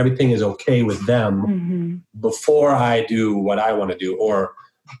make sure everything is okay with them before I do what I want to do, or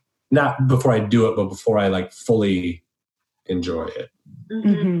not before I do it, but before I like fully enjoy it.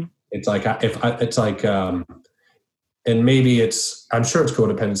 Mm-hmm. It's like, and maybe I'm sure it's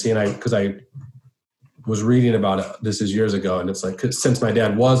codependency. And because I was reading about this is years ago, and it's like, since my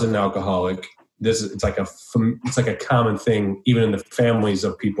dad was an alcoholic, it's like a common thing, even in the families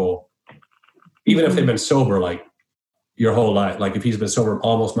of people, even if they've been sober like your whole life. Like if he's been sober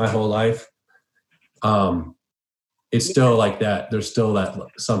almost my whole life, it's still like that. There's still that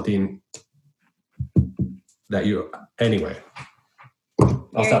something that anyway.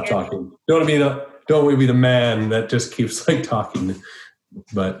 I'll stop talking. Don't want to be the man that just keeps like talking.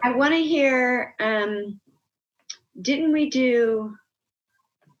 But I want to hear, didn't we do,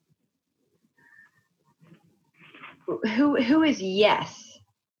 who is Yes?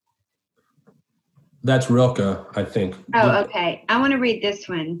 That's Rilke, I think. Oh, okay. I want to read this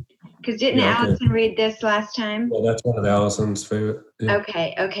one. Because didn't Allison read this last time? Well, that's one of Allison's favorite. Yeah.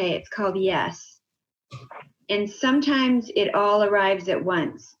 Okay. It's called Yes. And sometimes it all arrives at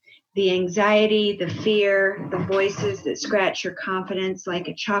once. The anxiety, the fear, the voices that scratch your confidence like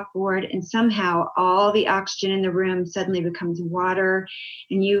a chalkboard, and somehow all the oxygen in the room suddenly becomes water,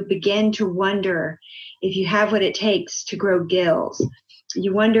 and you begin to wonder if you have what it takes to grow gills.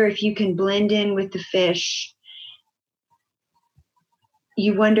 You wonder if you can blend in with the fish.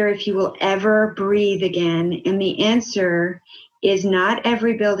 You wonder if you will ever breathe again, and the answer is not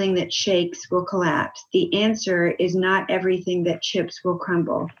every building that shakes will collapse. The answer is not everything that chips will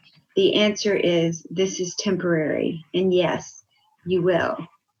crumble. The answer is this is temporary, and yes, you will.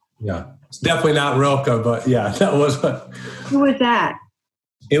 Yeah, it's definitely not Rilke, but yeah, that was. Who was that?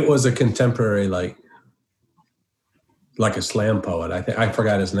 It was a contemporary, like a slam poet. I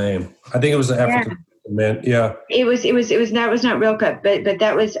forgot his name. I think it was an African man. Yeah. It was not Rilke, but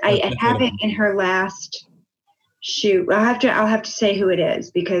that was. I have it in her last shoot. I'll have to say who it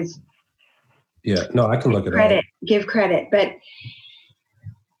is because. Yeah. No, I can look it up. Give credit, but.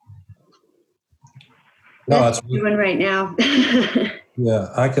 No, that's doing right now. Yeah,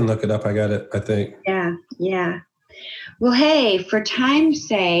 I can look it up. I got it, I think. Yeah. Well, hey, for time's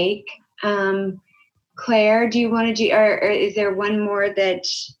sake, Claire, do you want to do, or is there one more that,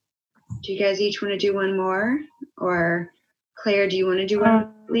 do you guys each want to do one more? Or Claire, do you want to do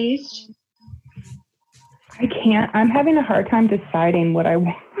one at least? I can't. I'm having a hard time deciding what I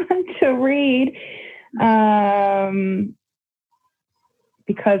want to read.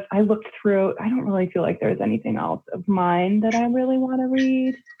 Because I looked through, I don't really feel like there's anything else of mine that I really want to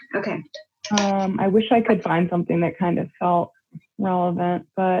read. Okay. I wish I could find something that kind of felt relevant,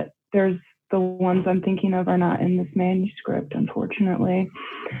 but the ones I'm thinking of are not in this manuscript, unfortunately.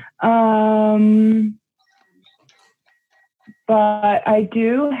 But I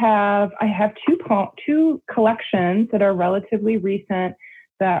have two collections that are relatively recent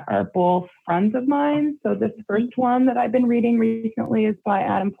that are both friends of mine. So this first one that I've been reading recently is by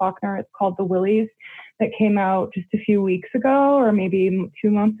Adam Faulkner. It's called The Willies, that came out just a few weeks ago, or maybe 2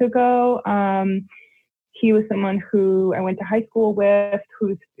 months ago. He was someone who I went to high school with,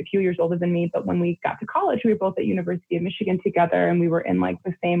 who's a few years older than me. But when we got to college, we were both at University of Michigan together, and we were in like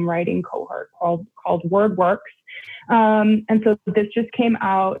the same writing cohort called WordWorks. And so this just came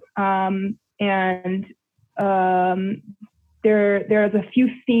out, and there's a few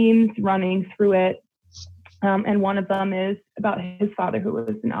themes running through it. And one of them is about his father, who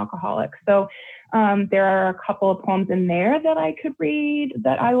was an alcoholic. So there are a couple of poems in there that I could read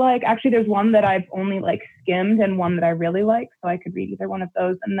that I like. Actually, there's one that I've only like skimmed and one that I really like, so I could read either one of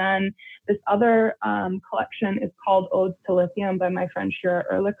those. And then this other collection is called Odes to Lithium by my friend Shira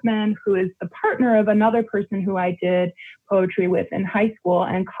Ehrlichman, who is the partner of another person who I did poetry with in high school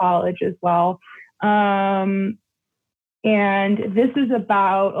and college as well. And this is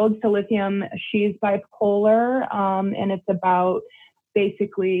about Odes to Lithium. She's bipolar, and it's about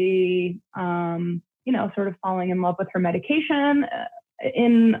basically, sort of falling in love with her medication.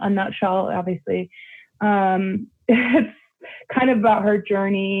 In a nutshell, obviously, it's kind of about her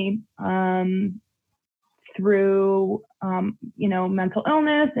journey through, mental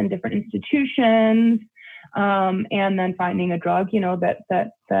illness and different institutions, and then finding a drug,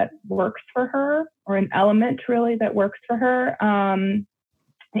 that works for her, or an element really that works for her.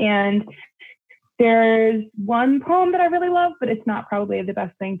 And there's one poem that I really love, but it's not probably the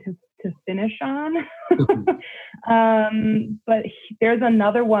best thing to finish on. But there's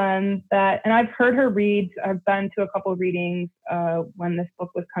another one that, and I've heard her read, I've been to a couple of readings when this book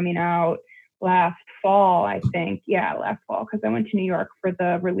was coming out last fall, I think. Yeah, last fall, because I went to New York for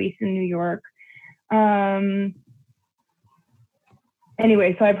the release in New York.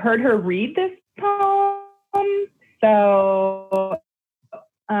 Anyway, so I've heard her read this poem. So,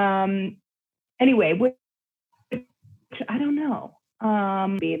 anyway, which I don't know,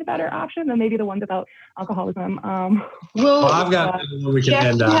 be the better option than maybe the ones about alcoholism. Well, I've got one we can Jeff,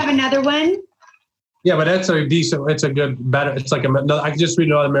 end do you on. have another one? Yeah, but that's a decent. It's a good, better. It's like I can just read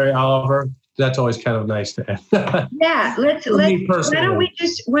another Mary Oliver. That's always kind of nice to end. Yeah, let's. me Why personally.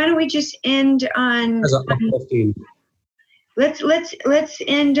 don't we just end on? As a uplifting. Let's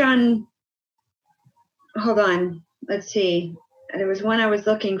end on. Hold on. Let's see. There was one I was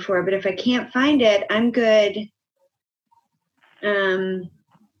looking for, but if I can't find it, I'm good.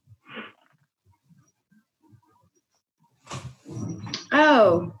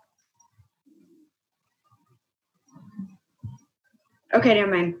 Oh. Okay,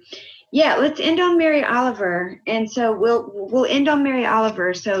 never mind. Yeah, let's end on Mary Oliver. And so we'll end on Mary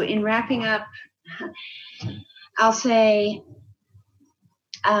Oliver. So in wrapping up, I'll say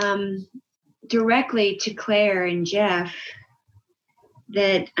directly to Claire and Jeff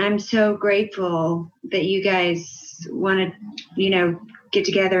that I'm so grateful that you guys want to, get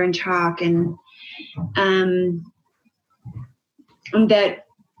together and talk, and that,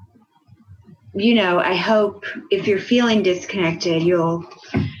 I hope if you're feeling disconnected, you'll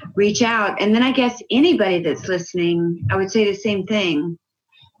reach out. And then I guess anybody that's listening, I would say the same thing.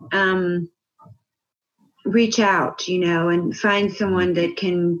 Reach out, and find someone that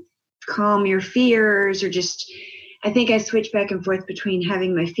can calm your fears, or just, I think I switch back and forth between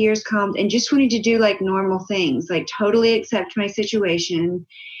having my fears calmed and just wanting to do like normal things, like totally accept my situation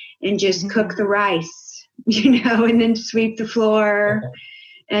and just cook the rice, and then sweep the floor,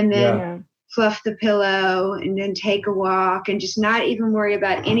 and then fluff the pillow, and then take a walk, and just not even worry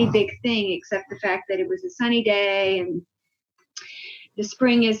about any big thing except the fact that it was a sunny day, and the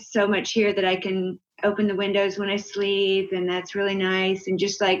spring is so much here that I can open the windows when I sleep, and that's really nice, and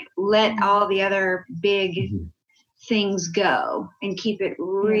just like let all the other big things go and keep it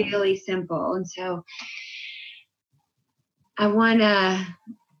really simple. And so I want to,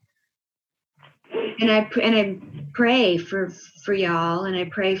 and I pray for y'all, and I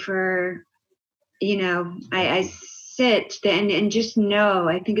pray for, I sit and just know,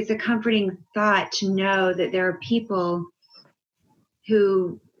 I think it's a comforting thought to know that there are people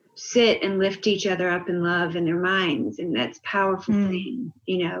who sit and lift each other up in love in their minds, and that's a powerful thing.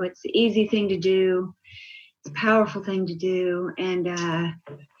 It's the easy thing to do. It's a powerful thing to do. And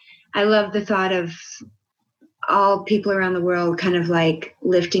I love the thought of all people around the world kind of like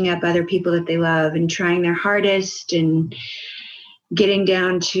lifting up other people that they love and trying their hardest and getting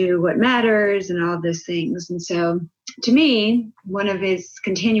down to what matters and all of those things. And so to me, one of it is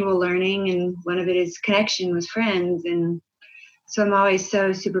continual learning, and one of it is connection with friends. And so I'm always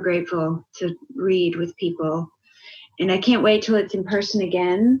so super grateful to read with people. And I can't wait till it's in person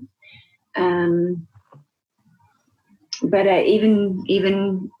again. but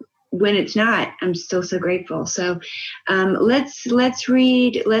even when it's not, I'm still so grateful. So let's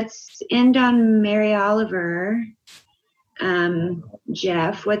end on Mary Oliver.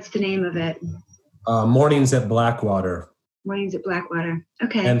 Jeff, what's the name of it? Mornings at Blackwater. Mornings at Blackwater.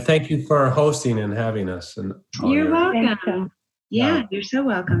 Okay. And thank you for hosting and having us. And you're welcome. Thanks, yeah, you're so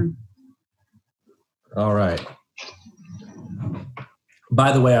welcome. All right.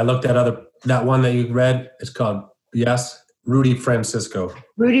 By the way, I looked at that one that you read. It's called Rudy Francisco.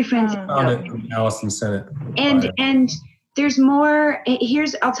 Rudy Francisco. Found it from Allison Sennett. And there's more.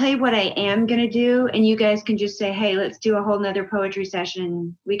 I'll tell you what I am going to do, and you guys can just say, hey, let's do a whole nother poetry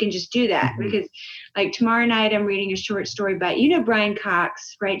session. We can just do that because like tomorrow night I'm reading a short story by, Brian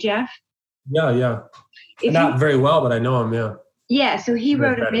Cox, right, Jeff? Yeah. Not very well, but I know him, yeah. Yeah, so he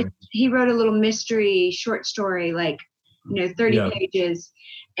wrote a little mystery short story, like 30 pages,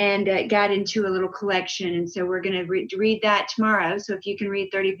 and got into a little collection. And so we're going to read that tomorrow. So if you can read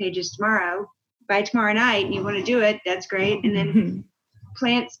 30 pages by tomorrow night, and you want to do it, that's great. And then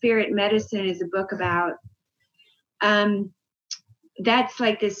Plant Spirit Medicine is a book about, that's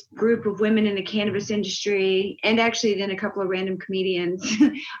like this group of women in the cannabis industry, and actually then a couple of random comedians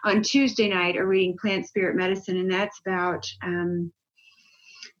on Tuesday night are reading Plant Spirit Medicine. And that's about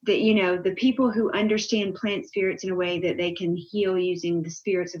the people who understand plant spirits in a way that they can heal using the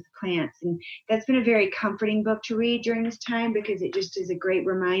spirits of the plants. And that's been a very comforting book to read during this time, because it just is a great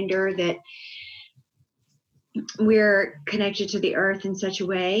reminder that we're connected to the earth in such a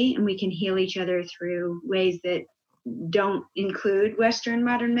way, and we can heal each other through ways that don't include Western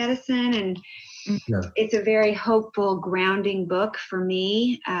modern medicine. And it's a very hopeful, grounding book for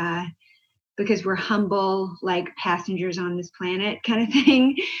me, because we're humble, like passengers on this planet kind of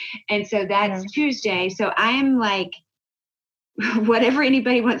thing. And so that's Tuesday. So I am like, whatever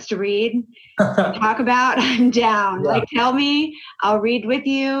anybody wants to read, talk about, I'm down. Like, tell me, I'll read with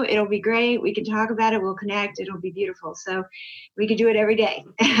you. It'll be great. We can talk about it. We'll connect. It'll be beautiful. So we could do it every day.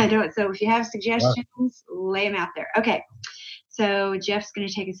 So if you have suggestions, lay them out there. Okay. So Jeff's going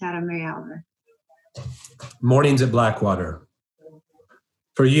to take us out on Mary Oliver. Mornings at Blackwater.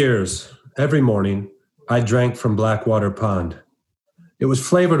 For years, every morning, I drank from Blackwater Pond. It was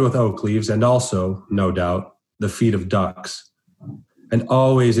flavored with oak leaves and also, no doubt, the feet of ducks. And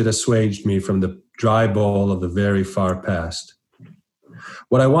always it assuaged me from the dry bowl of the very far past.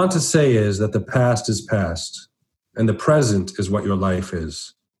 What I want to say is that the past is past, and the present is what your life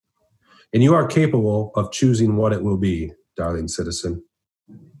is. And you are capable of choosing what it will be, darling citizen.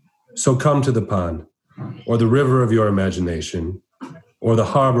 So come to the pond, or the river of your imagination, or the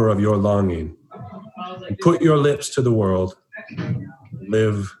harbor of your longing, and put your lips to the world.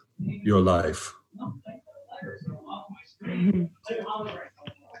 Live your life. Lovely.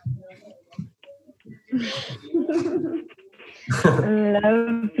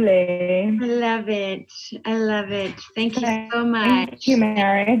 I love it. Thank you so much. Thank you,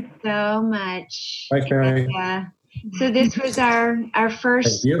 Mary. So much. Thanks, Mary. Yeah. So this was our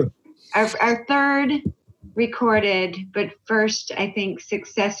first, our third recorded, but first, I think,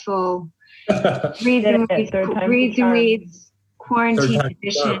 successful Reads and Weeds quarantine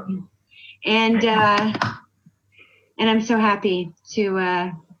edition. And I'm so happy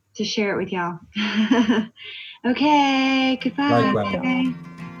to share it with y'all. Okay, goodbye. Bye.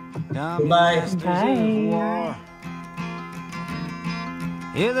 Bye.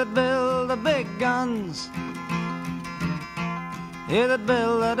 Here that build the big guns, here that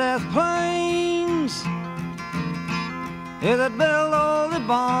build the death planes, here that build all the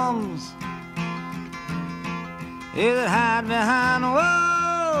bombs, here that hide behind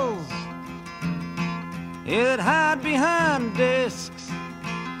walls, here that hide behind discs.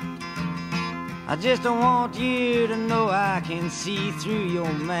 I just don't want you to know I can see through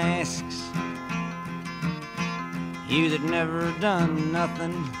your masks. You that never done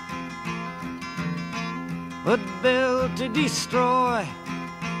nothing but build to destroy.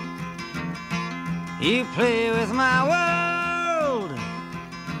 You play with my world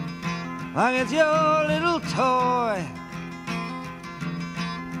like it's your little toy.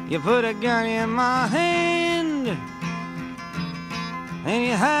 You put a gun in my hand and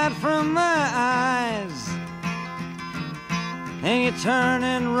you hide from my eyes, and you turn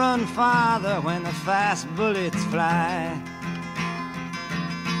and run farther when the fast bullets fly.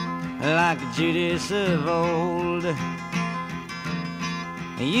 Like Judas of old,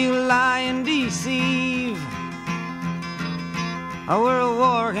 you lie and deceive. A world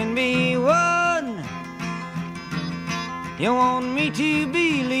war can be won. You want me to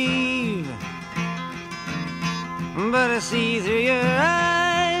believe, but I see through your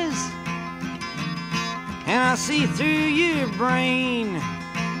eyes, and I see through your brain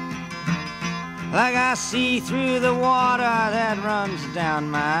like I see through the water that runs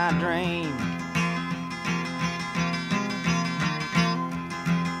down my drain.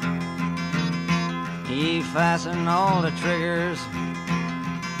 You fasten all the triggers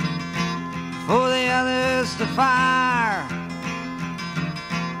for the others to fire.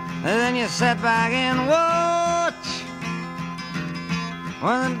 And then you sit back and watch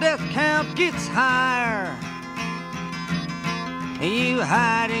when the death count gets higher. You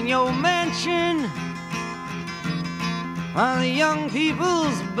hide in your mansion while the young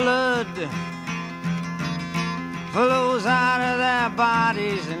people's blood flows out of their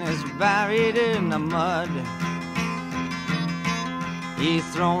bodies and is buried in the mud. You've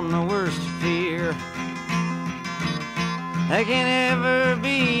thrown the worst fear that can ever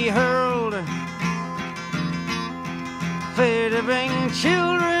be hurled, fear to bring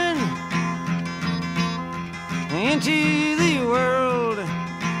children into the world,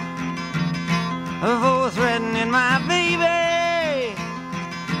 for threatening my baby,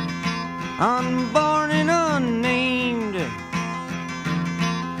 unborn and unnamed.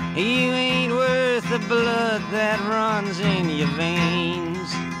 You ain't worth the blood that runs in your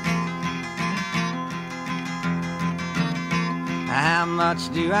veins. How much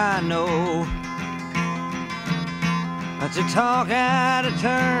do I know to talk out of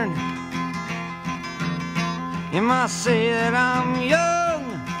turn? You might say that I'm young,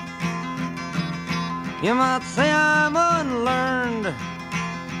 you might say I'm unlearned,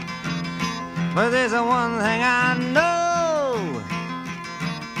 but there's one thing I know,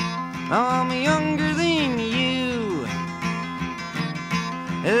 I'm younger than you.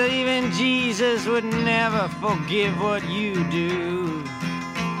 Even Jesus would never forgive what you do.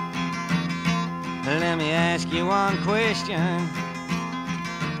 Let me ask you one question.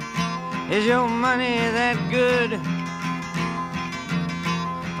 Is your money that good?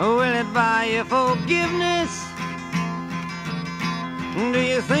 Will it buy you forgiveness? Do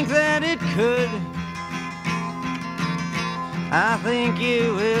you think that it could? I think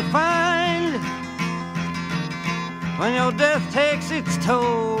you will find when your death takes its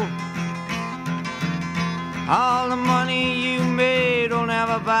toll, all the money you made will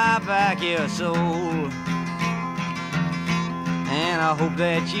never buy back your soul. And I hope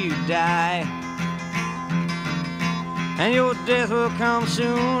that you die and your death will come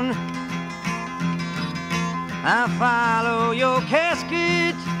soon. I follow your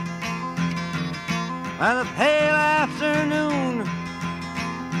casket by the pale afternoon,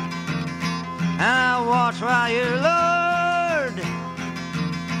 and I watch while you're lowered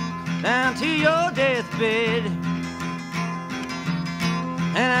down to your deathbed,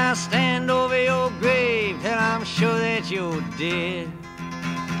 and I stand over your grave till I'm sure that you're dead.